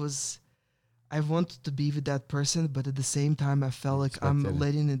sense. I wanted to be with that person, but at the same time, I felt like I'm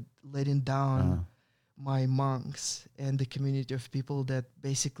letting down my monks and the community of people that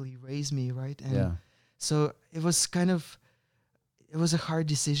basically raised me, right? And so it was a hard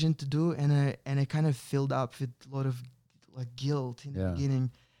decision to do, and I kind of filled up with a lot of like guilt in the beginning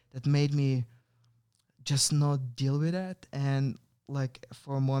that made me just not deal with that, and like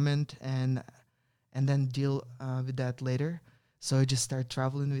for a moment, and then deal with that later. So I just started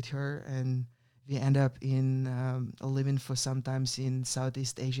traveling with her, and we end up in living for sometimes in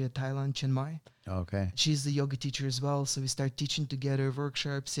Southeast Asia, Thailand, Chiang Mai. Okay. She's the yoga teacher as well, so we start teaching together,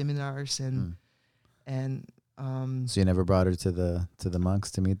 workshops, seminars, and so you never brought her to the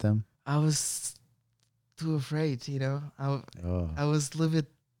monks to meet them? I was too afraid, I was a little bit,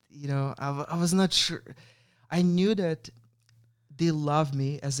 I was not sure. I knew that they love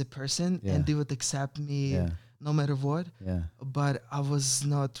me as a person, and they would accept me no matter what. Yeah. But I was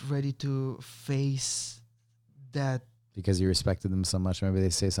not ready to face that. Because you respected them so much. Maybe they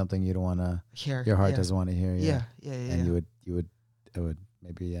say something you don't want to hear. Your heart doesn't want to hear. Yeah. And you would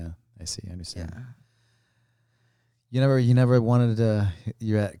maybe, I see. I understand. Yeah. You never wanted to,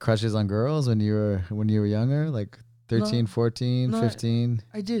 you had crushes on girls when you were younger, like 13, 14, 15?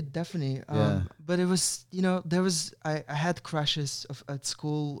 I did, definitely. But it was, I had crushes at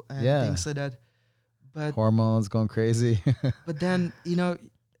school and things like that. But hormones going crazy. but then,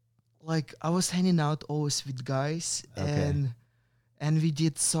 like I was hanging out always with guys, Okay. and we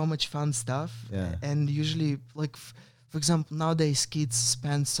did so much fun stuff. Yeah. And usually, like for example, nowadays kids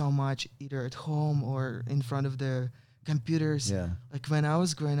spend so much either at home or in front of the computers. Yeah. Like when I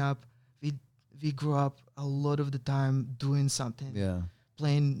was growing up, we grew up a lot of the time doing something, Yeah.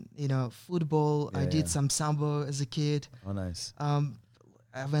 playing, football. I Yeah, did yeah. some sambo as a kid. Oh, nice.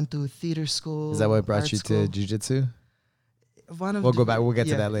 I went to theater school. Is that what brought art you school. to jiu-jitsu? One of We'll the, go back. We'll get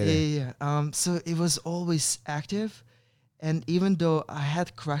to that later. Yeah. So it was always active, and even though I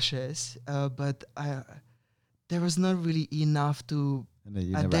had crushes, but there was not really enough to And then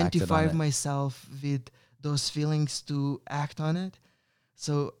you never acted identify on it. myself with those feelings to act on it.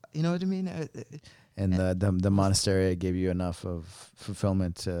 So you know what I mean? And the monastery gave you enough of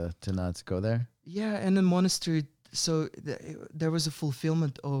fulfillment to not go there. Yeah, and in monastery, so there was a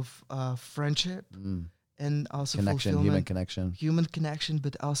fulfillment of friendship Mm. and also Connection, fulfillment, human connection. human connection,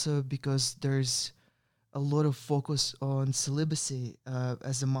 but also because there's a lot of focus on celibacy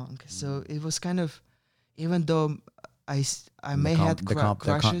as a monk. So it was kind of, even though I And may had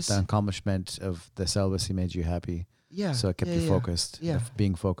crushes. the accomplishment of the celibacy made you happy. Yeah. So it kept you focused. Yeah.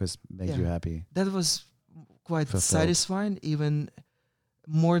 Being focused made Yeah. you happy. That was quite Fulfilled. satisfying, even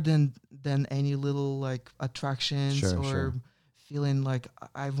more than any little like attractions Sure, or sure. feeling like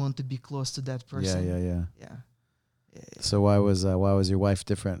I want to be close to that person. Yeah. Yeah. So why was your wife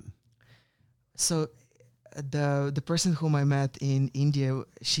different? So the person whom I met in India,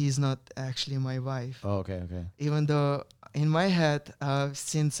 she's not actually my wife. Oh, okay. Even though in my head,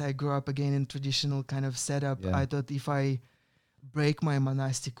 since I grew up again in traditional kind of setup, Yeah. I thought if I break my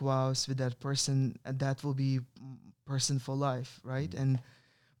monastic vows with that person, that will be person for life, right?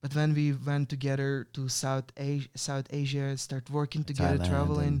 But when we went together to South Asia, start working together, Thailand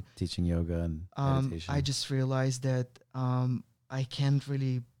traveling, and teaching yoga and meditation. I just realized that I can't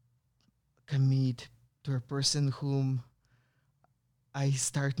really commit to a person whom I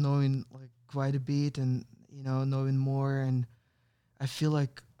start knowing like quite a bit, and knowing more, and I feel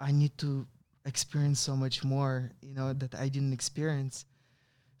like I need to experience so much more, that I didn't experience.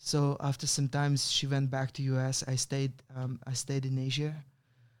 So after some time, she went back to US. I stayed in Asia.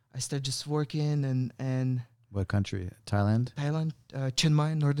 I started just working and What country? Thailand? Thailand, Chiang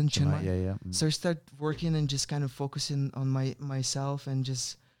Mai, northern Chiang Mai. Yeah. So I started working and just kind of focusing on myself and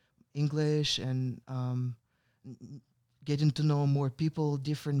just English and getting to know more people,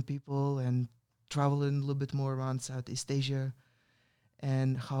 different people, and traveling a little bit more around Southeast Asia,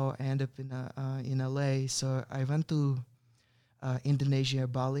 and how I ended up in LA. So I went to Indonesia,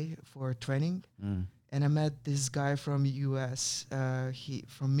 Bali for training, and I met this guy from US, he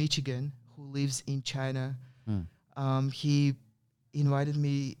from Michigan, who lives in China. He invited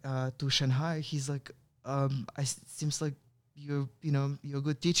me to Shanghai. He's like, seems like you're a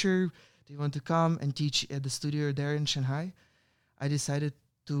good teacher. Do you want to come and teach at the studio there in Shanghai? I decided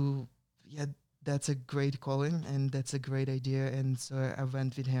to, yeah, that's a great calling and that's a great idea. And so I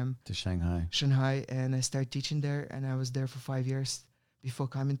went with him To Shanghai. and I started teaching there, and I was there for 5 years before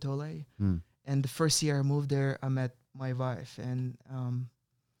coming to LA. Hmm. And the first year I moved there, I met my wife, and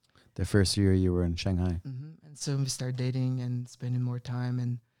The first year you were in Shanghai. and so we started dating and spending more time,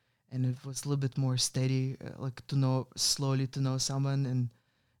 and it was a little bit more steady, like slowly to know someone,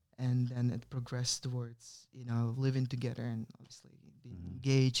 and then it progressed towards living together and obviously being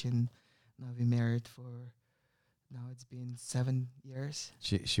engaged, and now we married for, now it's been 7 years.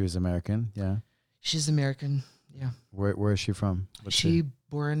 She was American, yeah. She's American, yeah. Where is she from? What's She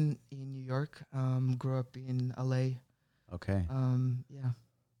born in New York, grew up in LA. Okay. Yeah.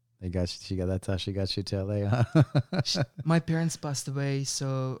 That's how she got you to LA, huh? My parents passed away,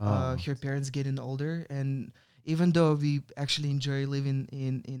 so her parents getting older, and even though we actually enjoy living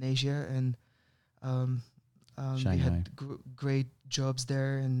in Asia, and we had great jobs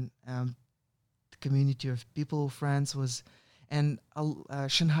there, and the community of people, friends was, and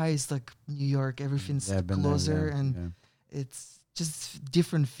Shanghai is like New York, everything's closer, and it's just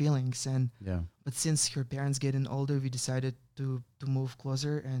different feelings, and but since her parents getting older, we decided to move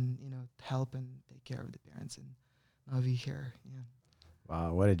closer and help and take care of the parents, and now we're here. Yeah.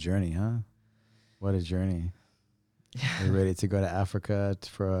 Wow, what a journey, huh? What a journey. Are you ready to go to Africa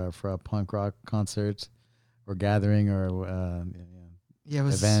for a punk rock concert or gathering or it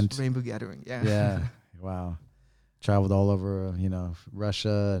was event? Rainbow Gathering. Yeah. Wow. Traveled all over,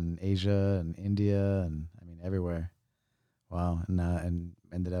 Russia and Asia and India and everywhere. Wow. And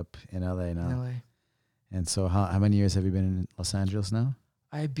ended up in LA now. In LA. And so how many years have you been in Los Angeles now?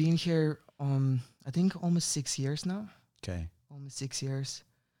 I've been here I think almost 6 years now. Okay. Almost 6 years.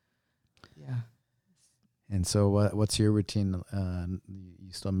 Yeah. And so, what's your routine?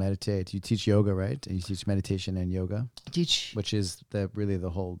 You still meditate? You teach yoga, right? You teach meditation and yoga, Teach. which is the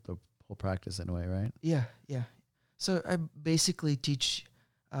whole practice in a way, right? Yeah, yeah. So I basically teach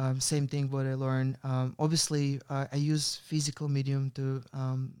same thing what I learn. Obviously, I use physical medium to.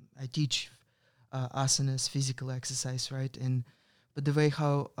 I teach asanas, physical exercise, right? And but the way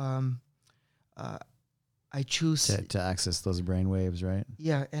how uh, I choose, To access those brain waves, right?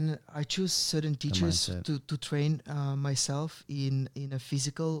 yeah, and I choose certain teachers mindset. to train myself in a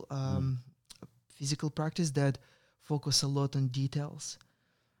physical practice that focus a lot on details,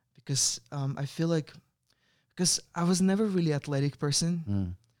 because I feel like, because I was never really athletic person,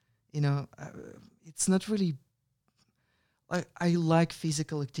 Mm. you know, it's not really like I like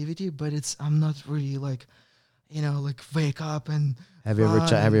physical activity, but it's I'm not really like, you know, like wake up and Have you ever run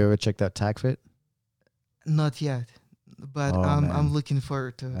have you and ever checked out TACFit? not yet, but Oh I'm man. looking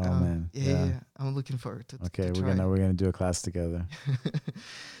forward to. Oh man. Yeah, I'm looking forward to Okay, to we're try. gonna do a class together.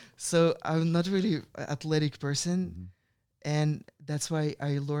 So I'm not really athletic person, Mhm. and that's why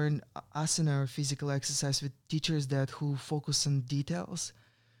I learn asana or physical exercise with teachers that who focus on details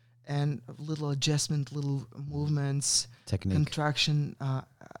and little adjustment, little movements, Technique. contraction,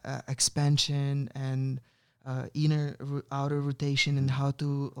 expansion, and outer rotation, and how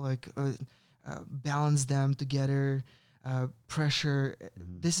to like balance them together, pressure.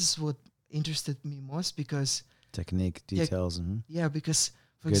 Mhm. This is what interested me most, because Technique, yeah, details. yeah, because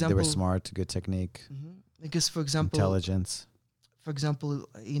for Good. They were example, smart. Good technique. because for example, Intelligence.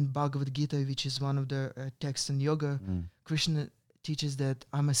 in Bhagavad Gita, which is one of the texts in yoga, Mm. Krishna teaches that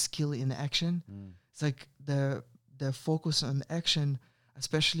I'm a skill in action. Mm. It's like the focus on action,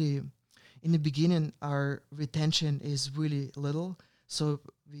 especially in the beginning, our retention is really little. So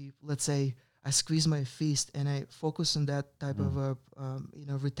we, let's say, I squeeze my fist and I focus on that type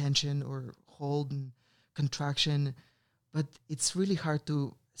of retention or hold and contraction, but it's really hard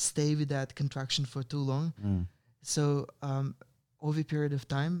to stay with that contraction for too long. Mm. So over a period of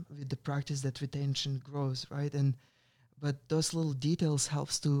time, with the practice, that retention grows, right? And but those little details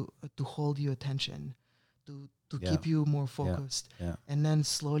helps to hold your attention, to Yeah. keep you more focused, Yeah. and then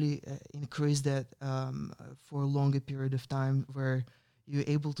slowly increase that for a longer period of time, where you're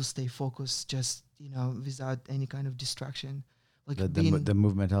able to stay focused, just without any kind of distraction, like The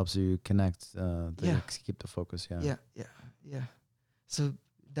movement helps you connect. yeah, Keep the focus. Yeah. yeah. So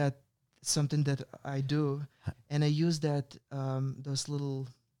that something that I do, and I use that those little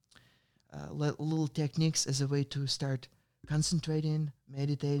techniques as a way to start concentrating,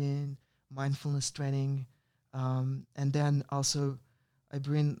 meditating, mindfulness training, and then also I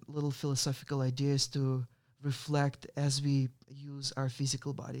bring little philosophical ideas to reflect as we use our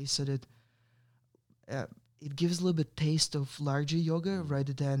physical body, so that uh, it gives a little bit taste of larger yoga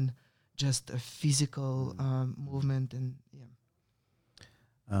rather than just a physical movement. And yeah.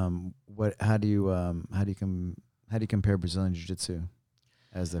 What? How do you compare Brazilian Jiu-Jitsu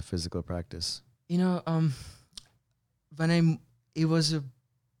as a physical practice? You know, when it was a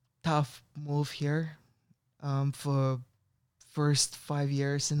tough move here. For first 5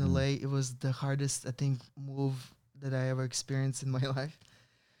 years in LA, it was the hardest, I think, move that I ever experienced in my life.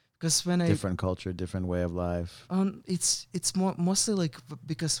 Because when Different culture, different way of life. it's mostly like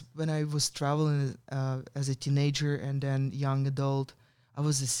because when I was traveling as a teenager and then young adult, I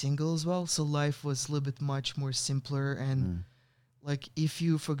was a single as well, so life was a little bit much more simpler. And like if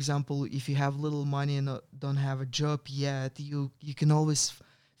you, for example, if you have little money and don't have a job yet, you can always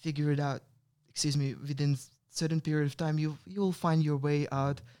figure it out. Excuse me, within certain period of time, you will find your way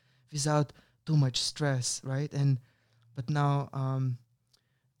out without too much stress, right? And but now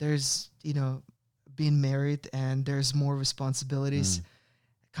there's being married and there's more responsibilities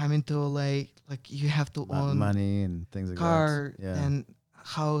coming to LA. Like you have to own money and things like car that. Yeah. and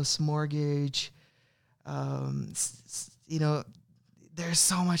house, mortgage. There's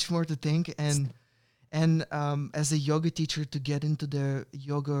so much more to think. And as a yoga teacher, to get into the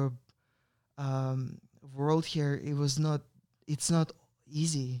yoga world here, it's not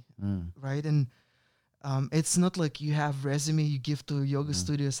easy, right? And it's not like you have resume you give to yoga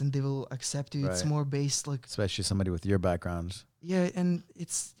studios and they will accept you. It's Right. more based like, Especially somebody with your background. yeah, and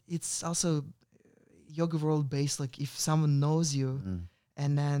it's also yoga world based. Like if someone knows you,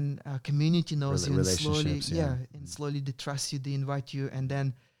 and then a community knows you, and slowly, Relationships, yeah. and slowly they trust you, they invite you, and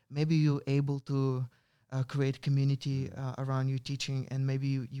then maybe you're able to create community around you teaching, and maybe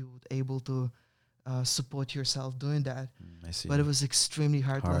you would able to support yourself doing that. I see. But it was extremely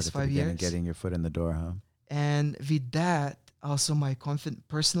hard last at the 5 beginning, years. getting your foot in the door, huh? And with that, also my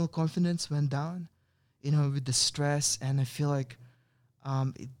personal confidence went down, with the stress. And I feel like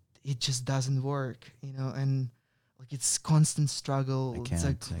it just doesn't work, and like it's constant struggle. It's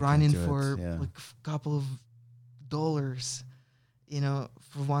like I can't running do it, for yeah. like a couple of dollars,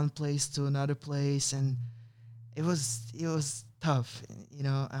 for one place to another place, and it was tough,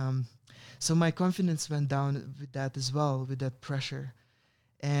 so my confidence went down with that as well, with that pressure.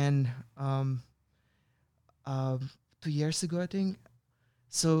 And um, 2 years ago, I think.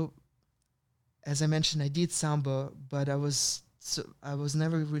 So as I mentioned, I did samba, but I was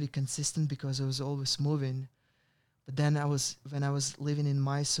never really consistent because I was always moving. But then when I was living in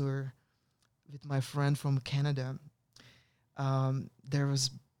Mysore with my friend from Canada, there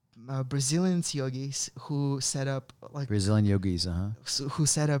was Brazilian yogis who set up like Brazilian yogis, who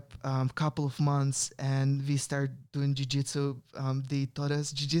set up couple of months, and we started doing jiu-jitsu. They taught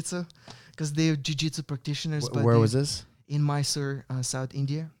us jiu-jitsu because they're jiu-jitsu practitioners. But where was this? in Mysore, South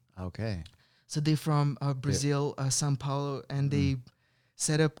India. Okay. So they're from Brazil, Sao Paulo, and they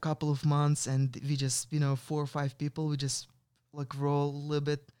set up a couple of months, and we just, 4 or 5 people, we just like roll a little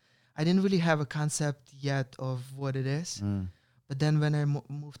bit. I didn't really have a concept yet of what it is. But then when I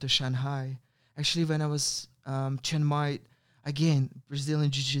moved to Shanghai, actually when I was Chiang Mai, again, Brazilian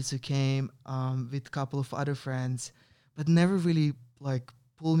Jiu-Jitsu came with a couple of other friends, but never really like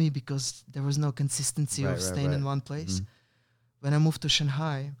pulled me because there was no consistency of staying in one place. When I moved to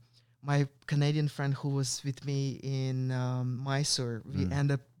Shanghai, my Canadian friend who was with me in Mysore, we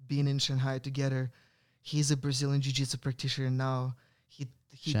ended up being in Shanghai together. He's a Brazilian Jiu-Jitsu practitioner now.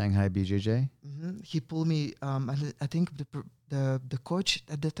 He Shanghai BJJ? He pulled me. I think the coach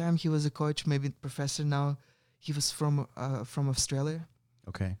at the time, he was a coach, maybe professor now. He was from Australia.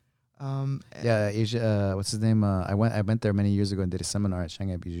 Okay. Yeah, Asia. What's his name? I went there many years ago and did a seminar at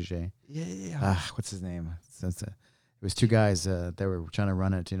Shanghai BJJ. Yeah. What's his name? It was two guys that were trying to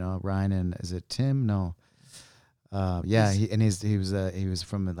run it. Ryan and is it Tim? No. Yeah, he was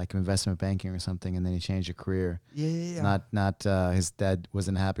from like investment banking or something, and then he changed a career. Yeah. Not his dad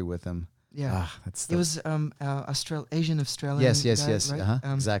wasn't happy with him. Yeah. It was Asian Australian. Yes. Right?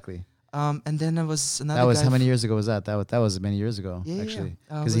 Exactly. And then there was another. That was guy how many years ago was that? That was many years ago, Yeah, actually.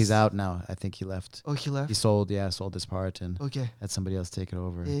 yeah. Because he's out now. I think he left. Oh, he left. He sold his part and Okay. had somebody else take it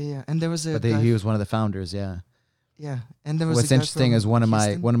over. Yeah. And there was a. But guy he was one of the founders. Yeah. Yeah, and there was. What's a guy interesting is from one of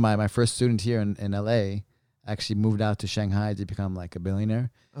Houston. my first students here in LA actually moved out to Shanghai to become like a billionaire.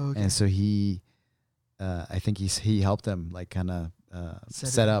 Oh, okay. And so I think he helped them like kind of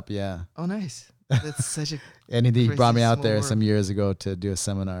set up. Yeah. Oh, nice. That's such a. And he brought me crazy out small there world. some years ago to do a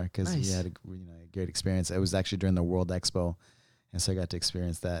seminar because Nice. he had a great experience. It was actually during the World Expo, and so I got to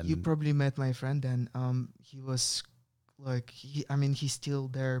experience that. You and probably met my friend then. He was like he's still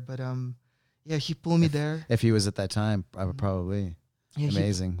there, but yeah, he pulled me there. if he was at that time, I would probably Yeah,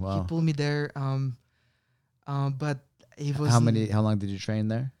 amazing. He Wow. pulled me there. But it was How long did you train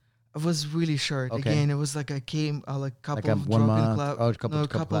there? It was really short. Okay. Again, it was like I came like couple a of 1 drop-in month? classes. Oh, a couple of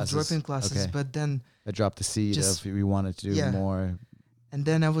drop-in classes. classes. Okay. But then I dropped the seed Just- of we wanted to do yeah. more. and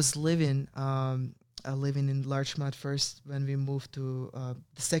then I was living in Larchmont first when we moved to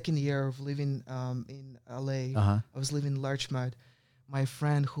the second year of living in LA. Uh huh. I was living in Larchmont. My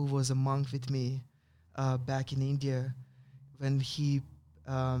friend who was a monk with me back in India, when he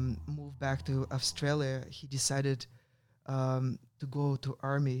moved back to Australia, he decided to go to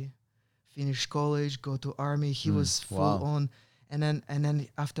army, finish college, go to army. He was full wow. on, and then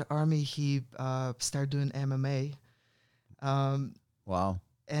after army he started doing MMA. Wow.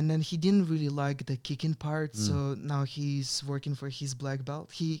 And then he didn't really like the kicking part, so now he's working for his black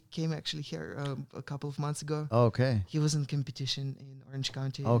belt. He came actually here a couple of months ago. Oh, okay. He was in competition in Orange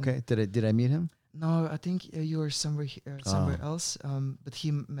County. Okay. Did I meet him? No, I think you were somewhere somewhere else. But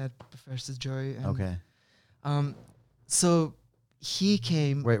he met Professor Joy. And, Okay. So he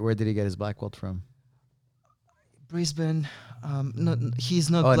came Where did he get his black belt from? Brisbane. No, he's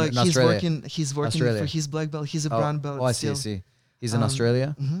not Oh, in black. He's Australia. working. He's working Australia. for his black belt. He's a brown belt. Oh, I see. still. I see. He's in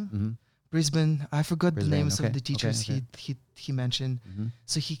Australia. Mhm. Brisbane. I forgot Brisbane, the names okay, of the teachers okay. he mentioned.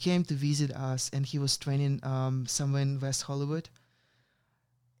 So he came to visit us, and he was training somewhere in West Hollywood.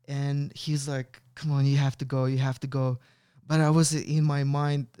 And he's like, "Come on, you have to go. You have to go." But I was in my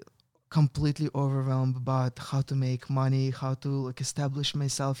mind completely overwhelmed about how to make money, how to like establish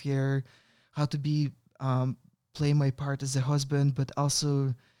myself here, how to be play my part as a husband, but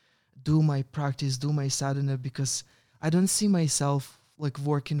also do my practice, do my sadhana, because I don't see myself like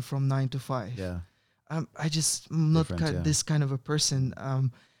working from 9 to 5. Yeah. I'm not Different, yeah. this kind of a person.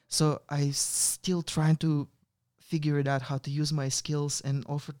 So I still trying to figure it out how to use my skills and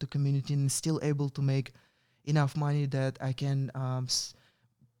offer to community, and still able to make enough money that I can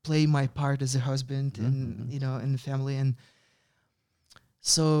play my part as a husband and in the family. And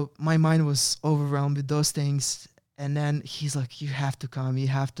So my mind was overwhelmed with those things. And then he's like, you have to come. You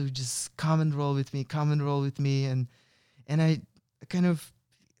have to just come and roll with me. Come and roll with me. And I kind of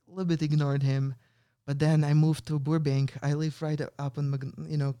a little bit ignored him. But then I moved to Burbank. I live right up on on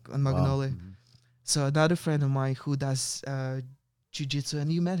Wow. Magnolia. So another friend of mine who does jiu-jitsu,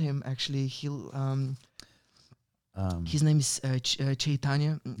 and you met him actually. His name is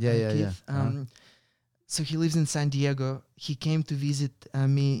Chaitanya. Yeah. Keith. So he lives in San Diego. He came to visit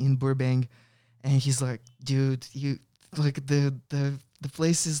me in Burbank, and he's like, "Dude, you like the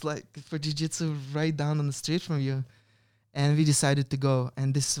place is like for jiu-jitsu right down on the street from you." And we decided to go,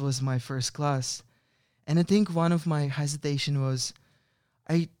 and this was my first class. And I think one of my hesitation was,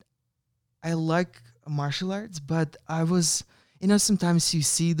 I like martial arts, but I was, sometimes you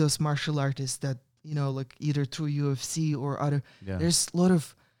see those martial artists that, like either through UFC or other, Yeah. there's a lot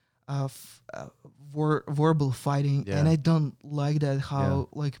of verbal fighting, Yeah. and I don't like that, how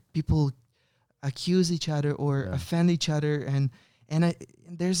like people accuse each other or Yeah. offend each other, and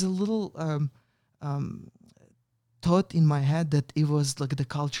there's a little thought in my head that it was like the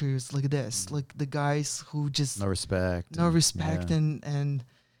culture is like this, like the guys who just No respect. no respect, Yeah. and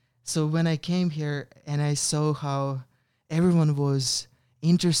so when I came here and I saw how everyone was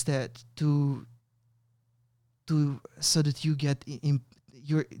interested to so that you get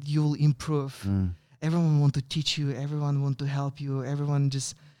you'll improve. Everyone want to teach you, everyone want to help you, everyone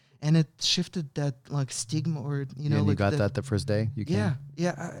just, and it shifted that like stigma, or And like you got that the first day you came? yeah.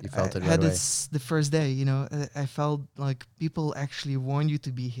 You felt I it had right away? this the first day. I felt like people actually want you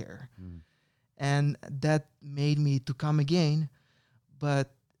to be here, and that made me to come again.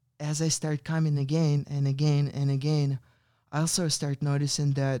 But as I start coming again and again and again, I also start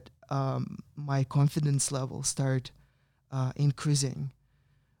noticing that my confidence level start increasing.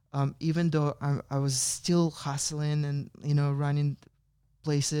 Even though I was still hustling and running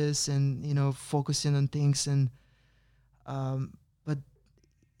places and focusing on things, and but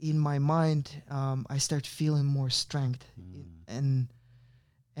in my mind I start feeling more strength, and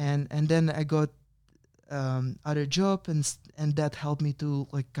then I got other job, and that helped me to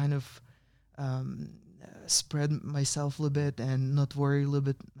like kind of spread myself a little bit and not worry a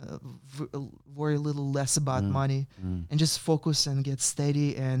little bit, worry a little less about money, and just focus and get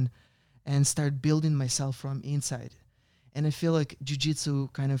steady and start building myself from inside. And I feel like jiu-jitsu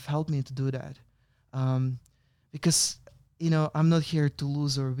kind of helped me to do that, because I'm not here to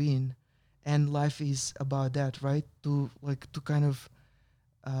lose or win, and life is about that, right? To kind of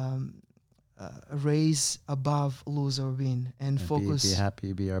raise above lose or win, and focus. Be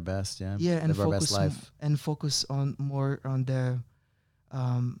happy, be our best. Yeah. Yeah, and Live our best focus life. and focus on more on the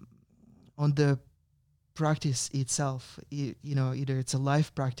practice itself. Either it's a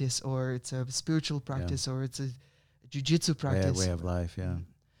life practice, or it's a spiritual practice, or it's a jiu-jitsu practice. Way of life. Yeah.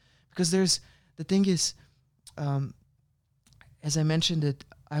 Because the thing is, as I mentioned, that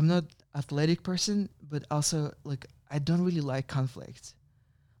I'm not athletic person, but also like I don't really like conflicts.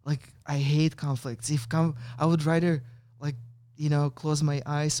 Like I hate conflicts. I would rather like close my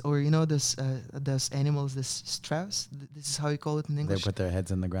eyes, or those animals, this strauss. This is how you call it in They English. put their heads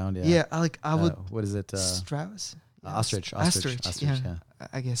in the ground. Yeah. Yeah, I would. What is it? Strauss. Yeah, Ostrich. Yeah.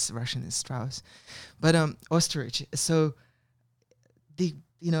 I guess Russian is strauss, but ostrich. So they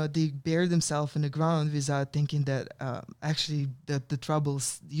bury themselves in the ground without thinking that actually the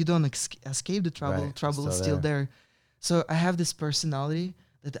troubles, you don't escape the trouble. Right, Trouble is still still there. So I have this personality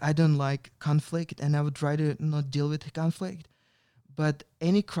that I don't like conflict, and I would rather not deal with the conflict. But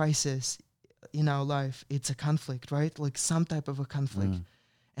any crisis in our life, it's a conflict, right? Like some type of a conflict.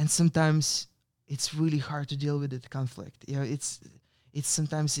 And sometimes it's really hard to deal with the conflict. It's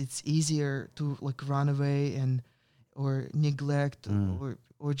sometimes it's easier to like run away or neglect,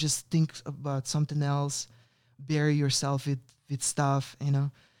 or just think about something else, bury yourself with stuff,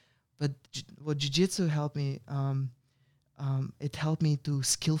 But what jiu-jitsu helped me, it helped me to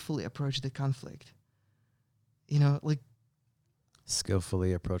skillfully approach the conflict. Like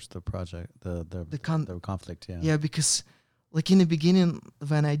skillfully approach the project, the conflict. Yeah. Yeah, because like in the beginning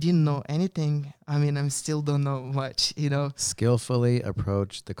when I didn't know anything, I still don't know much. Skillfully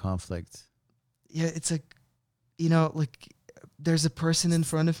approach the conflict. Yeah, it's like, like there's a person in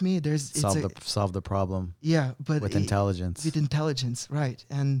front of me. Solve the problem. Yeah, but with intelligence. With intelligence, right?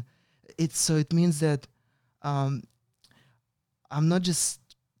 And it means that I'm not just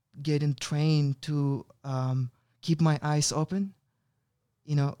getting trained to keep my eyes open,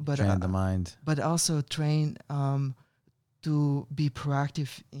 but train the mind, but also train to be proactive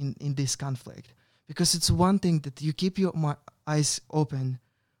in this conflict. Because it's one thing that you keep your eyes open,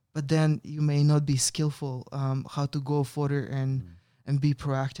 but then you may not be skillful how to go further and be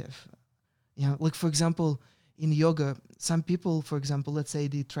proactive. Like for example, in yoga, some people, for example, let's say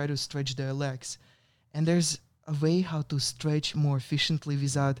they try to stretch their legs, and there's a way how to stretch more efficiently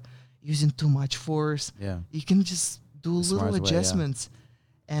without using too much force. Yeah. You can just do The smart little way, yeah. adjustments,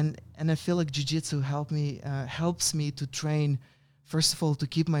 and I feel like jiu-jitsu helps me to train, first of all, to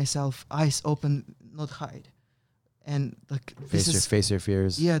keep myself eyes open, not hide, and like Face your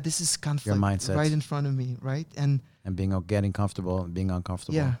fears. yeah, this is conflict mindset. right in front of me, right? And Getting comfortable and being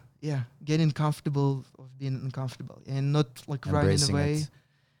uncomfortable. yeah, getting comfortable of being uncomfortable and not like running Embracing away it.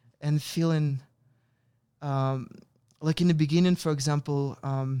 and feeling like in the beginning, for example,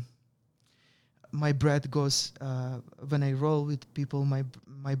 my breath goes when I roll with people,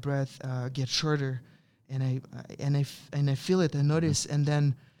 my breath gets shorter, and I feel it, I notice, and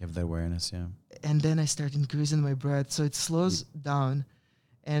then You have that awareness, yeah. I start increasing my breath, so it slows down,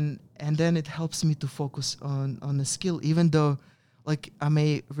 and then it helps me to focus on the skill, even though like I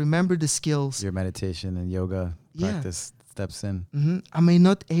may remember the skills. Your meditation and yoga Yeah. practice steps in. I may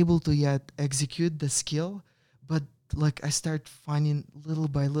not able to yet execute the skill, but like I start finding little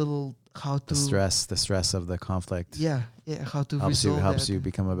by little how to The stress of the conflict yeah how to helps resolve helps that. you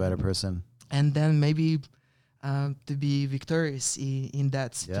become a better person. And then maybe to be victorious in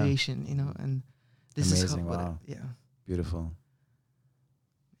that situation, and this Amazing, is wow. Beautiful.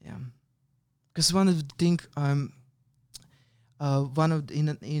 yeah, because one of the thing one of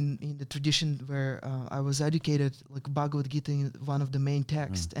in the tradition where I was educated, like Bhagavad Gita, one of the main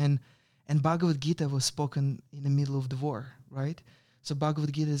texts, and Bhagavad Gita was spoken in the middle of the war, right? So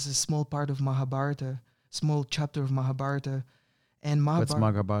Bhagavad Gita is a small part of Mahabharata, small chapter of Mahabharata, and What's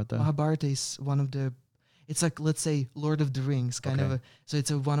Mahabharata? Mahabharata is one of the, it's like, let's say, Lord of the Rings kind of. So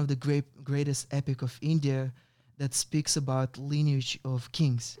it's one of the greatest epic of India that speaks about lineage of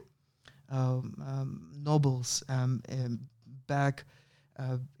kings, nobles, back.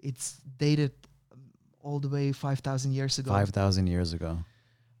 It's dated all the way 5,000 years ago. 5,000 years ago.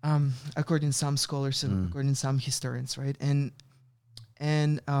 According to some scholars, according to some historians, right?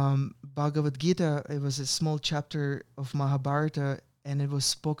 And Bhagavad Gita, it was a small chapter of Mahabharata, and it was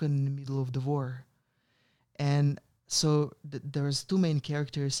spoken in the middle of the war. And so there's two main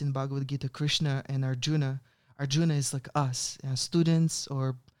characters in Bhagavad Gita, Krishna and Arjuna. Arjuna is like us, students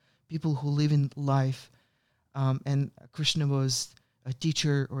or people who live in life. And Krishna was a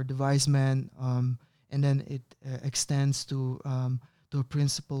teacher or the wise man. And then it extends to a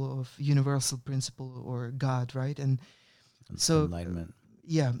principle of universal principle or God, right? And so enlightenment.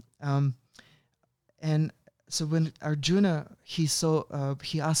 Yeah. And so when Arjuna, he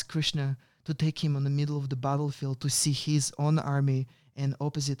asked Krishna to take him on the middle of the battlefield to see his own army and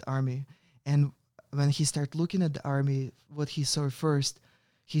opposite army. And when he started looking at the army, what he saw first,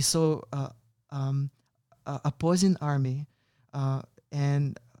 he saw opposing army,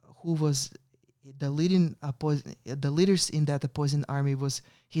 and who was the leaders in that opposing army was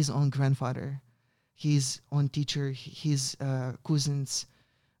his own grandfather, his own teacher, his cousins,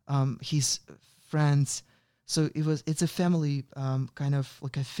 his friends. So it's a family kind of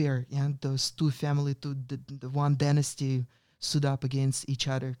like affair. Yeah, those two family, the one dynasty stood up against each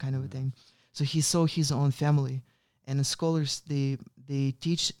other, kind of a thing. So he saw his own family, and the scholars they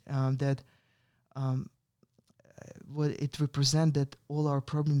teach that what it represents, that all our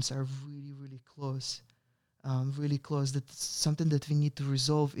problems are really really close. Really close. That's something that we need to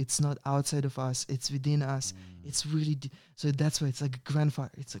resolve. It's not outside of us. It's within us. It's really so that's why it's like a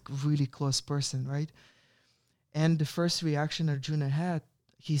grandfather. It's like a really close person, right? And the first reaction Arjuna had,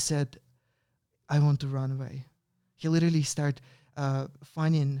 he said, "I want to run away." He literally started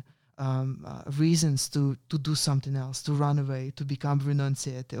finding reasons to do something else, to run away, to become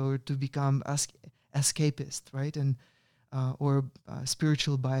renunciate, or to become escapist, right? And or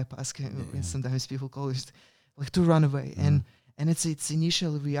spiritual bypass. Sometimes people call it, like, to run away. And it's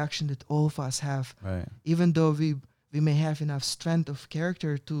initial reaction that all of us have, right? Even though we may have enough strength of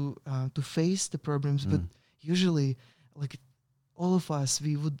character to face the problems, but usually, like all of us,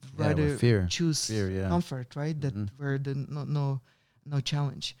 we would rather choose comfort, right? That where the no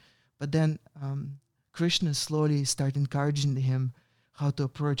challenge. But then Krishna slowly started encouraging him how to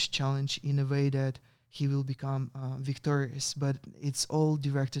approach challenge in a way that he will become victorious. But it's all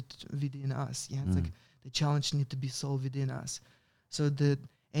directed within us. Yeah, it's like the challenge need to be solved within us. So that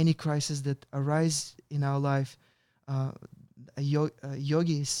any crisis that arise in our life,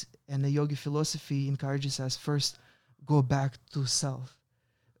 yogis and the yogi philosophy encourages us first go back to self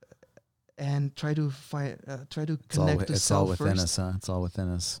and try to connect to self first. It's all within us, huh? It's all within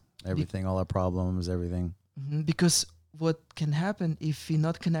us. Everything, all our problems, everything. Because what can happen if we're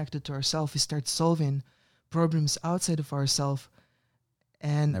not connected to ourselves, we start solving problems outside of ourselves,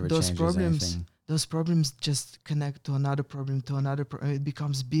 and Never those changes problems anything. those problems just connect to another problem, to another it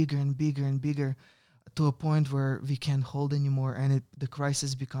becomes bigger and bigger and bigger, to a point where we can't hold anymore, and the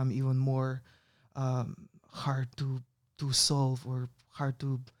crisis become even more hard to solve, or hard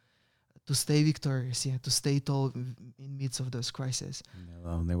to stay victorious, yeah, to stay tall in midst of those crises. The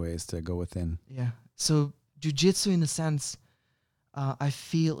only way is to go within. Yeah. So jujitsu, in a sense, I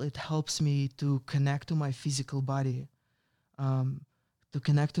feel it helps me to connect to my physical body, um, to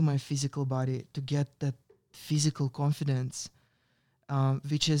get that physical confidence,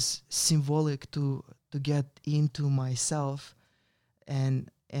 which is symbolic to get into myself, and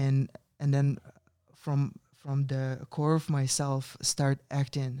then from the core of myself start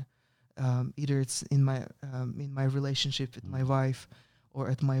acting. Either it's in my relationship with my wife, or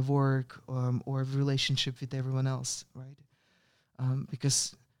at my work, or relationship with everyone else, right?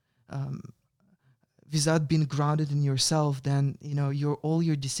 Because um, without being grounded in yourself, then your all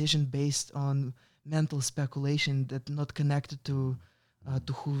your decision based on mental speculation that not connected to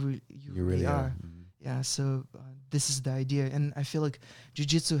who you You really really are. are. Mhm. Yeah, so this is the idea, and I feel like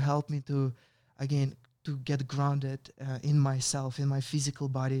jujitsu helped me to, again, to get grounded in myself, in my physical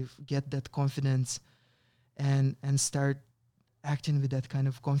body, get that confidence, and start acting with that kind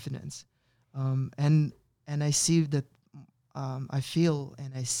of confidence, and I see that, I feel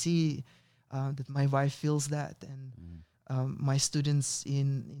and I see that my wife feels that, and Mhm. my students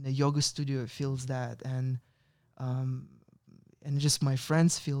in a yoga studio feels that, um, and just my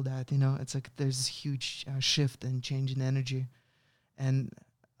friends feel that. It's like there's this huge shift and change in energy, and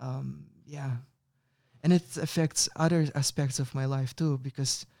yeah, and it affects other aspects of my life too,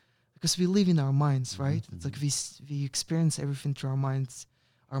 because we live in our minds, Mhm, right? It's like mhm. we experience everything through our minds.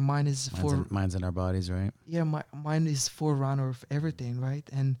 Our mind is Minds in our bodies, right? yeah, my mind is forerunner of everything, right?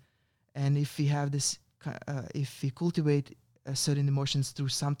 And if we have this if we cultivate certain emotions through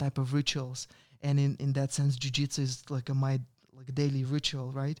some type of rituals, and in that sense jiu-jitsu is like a daily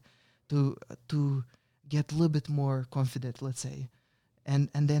ritual, right? To get a little bit more confident, let's say, and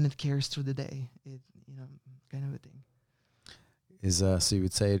then it carries through the day, kind of a thing. So you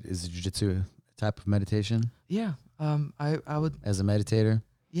would say it is jujitsu a type of meditation Yeah. I would. as a meditator,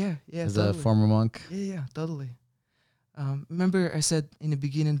 Yeah, yeah, as a totally. former monk? Yeah, totally. Remember I said in the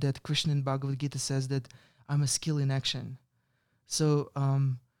beginning that Krishna in Bhagavad Gita says that I'm a skill in action. So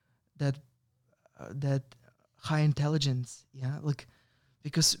that that high intelligence, yeah, like,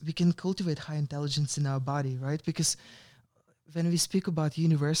 because we can cultivate high intelligence in our body, right? Because when we speak about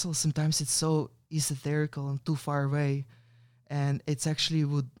universal, sometimes it's so esoterical and too far away, and it's actually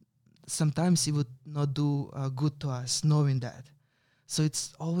would sometimes it would not do good to us knowing that. So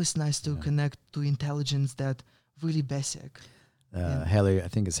it's always nice to Yeah. connect to intelligence that really basic. And Haley, I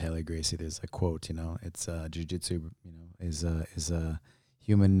think it's Haley Gracie. There's a quote, it's jujitsu, is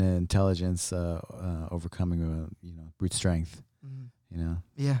human intelligence overcoming brute strength. mhm. You know,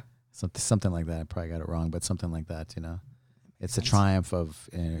 Yeah, something like that. I probably got it wrong, but something like that. It's a sense. triumph of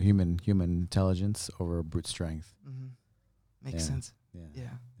human intelligence over brute strength. Makes Yeah. sense. Yeah. Yeah.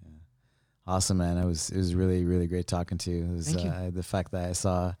 Yeah. Awesome, man. It was really, really great talking to you. It was, Thank you. the fact that I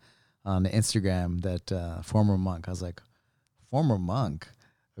saw on the Instagram that former monk. I was like, former monk.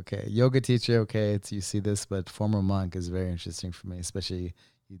 Okay, yoga teacher. Okay, you see this, but former monk is very interesting for me, especially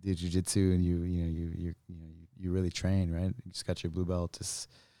you do jujitsu and you really train, right? You just got your blue belt,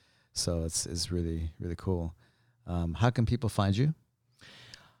 so it's really, really cool. How can people find you?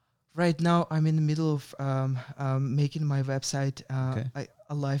 Right now, I'm in the middle of making my website Okay.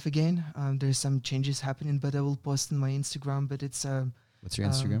 alive again. There's some changes happening, but I will post on my Instagram. But it's What's your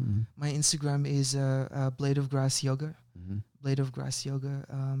Instagram? my Instagram is Blade of Grass Yoga. Mm-hmm. Blade of Grass Yoga.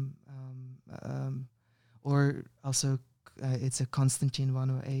 Or also, it's a Constantine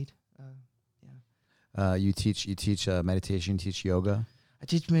 108. Yeah. You teach meditation, you teach yoga, I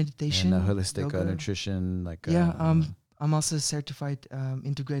teach meditation, and holistic yoga. nutrition, like Yeah. I'm also a certified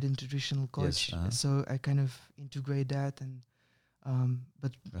integrated nutritional coach, Yes, uh-huh. so I kind of integrate that. And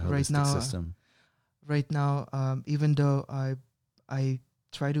but a right holistic now, system. even though I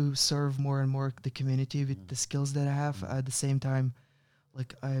try to serve more and more the community with Mm. the skills that I have, Mm. at the same time,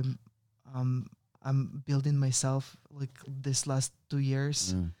 like um I'm building myself. Like this last 2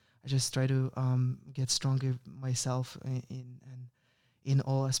 years, Mm. I just try to get stronger myself in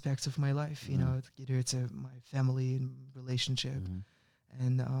all aspects of my life. Mm. Either it's my family and relationship, Mhm.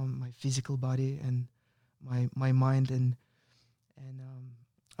 and my physical body, and my mind,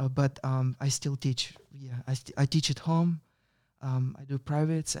 but I still teach. Yeah, I teach at home. I do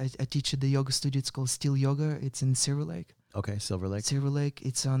privates. I teach at the yoga studio. It's called Steel Yoga. It's in Silver Lake. Okay, Silver Lake. Silver Lake.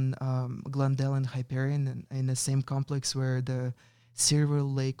 It's on Glendale and Hyperion, and in the same complex where the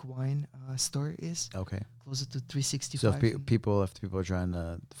Cyril Lake Wine store is, Okay. closer to 365. So if and people are trying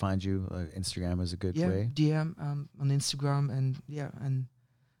to find you, Instagram is a good yeah, way. DM on Instagram, and yeah,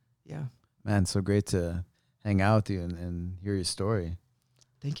 Man, so great to hang out with you and hear your story.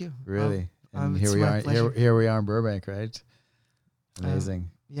 thank you. Really. And It's my pleasure. here we are in Burbank, right? Um, Amazing.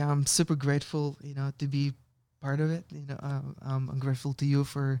 Yeah, I'm super grateful, to be part of it. I'm grateful to you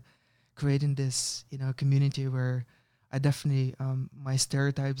for creating this, community where I definitely my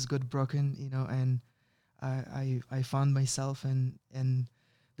stereotypes got broken, and I found myself, and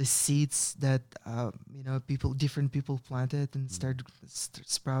the seeds that different people planted and started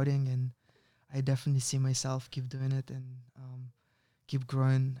sprouting, and I definitely see myself keep doing it, and keep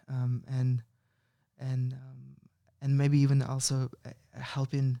growing, and maybe even also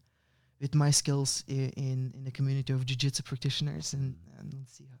helping with my skills in the community of jiu-jitsu practitioners, and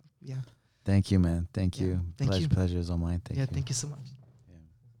let's see how. Yeah. Thank you, man. Thank Yeah, you. thank you. Pleasure is all mine. Thank you. Thank you so much. Yeah.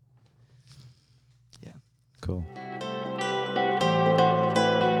 Yeah. Cool.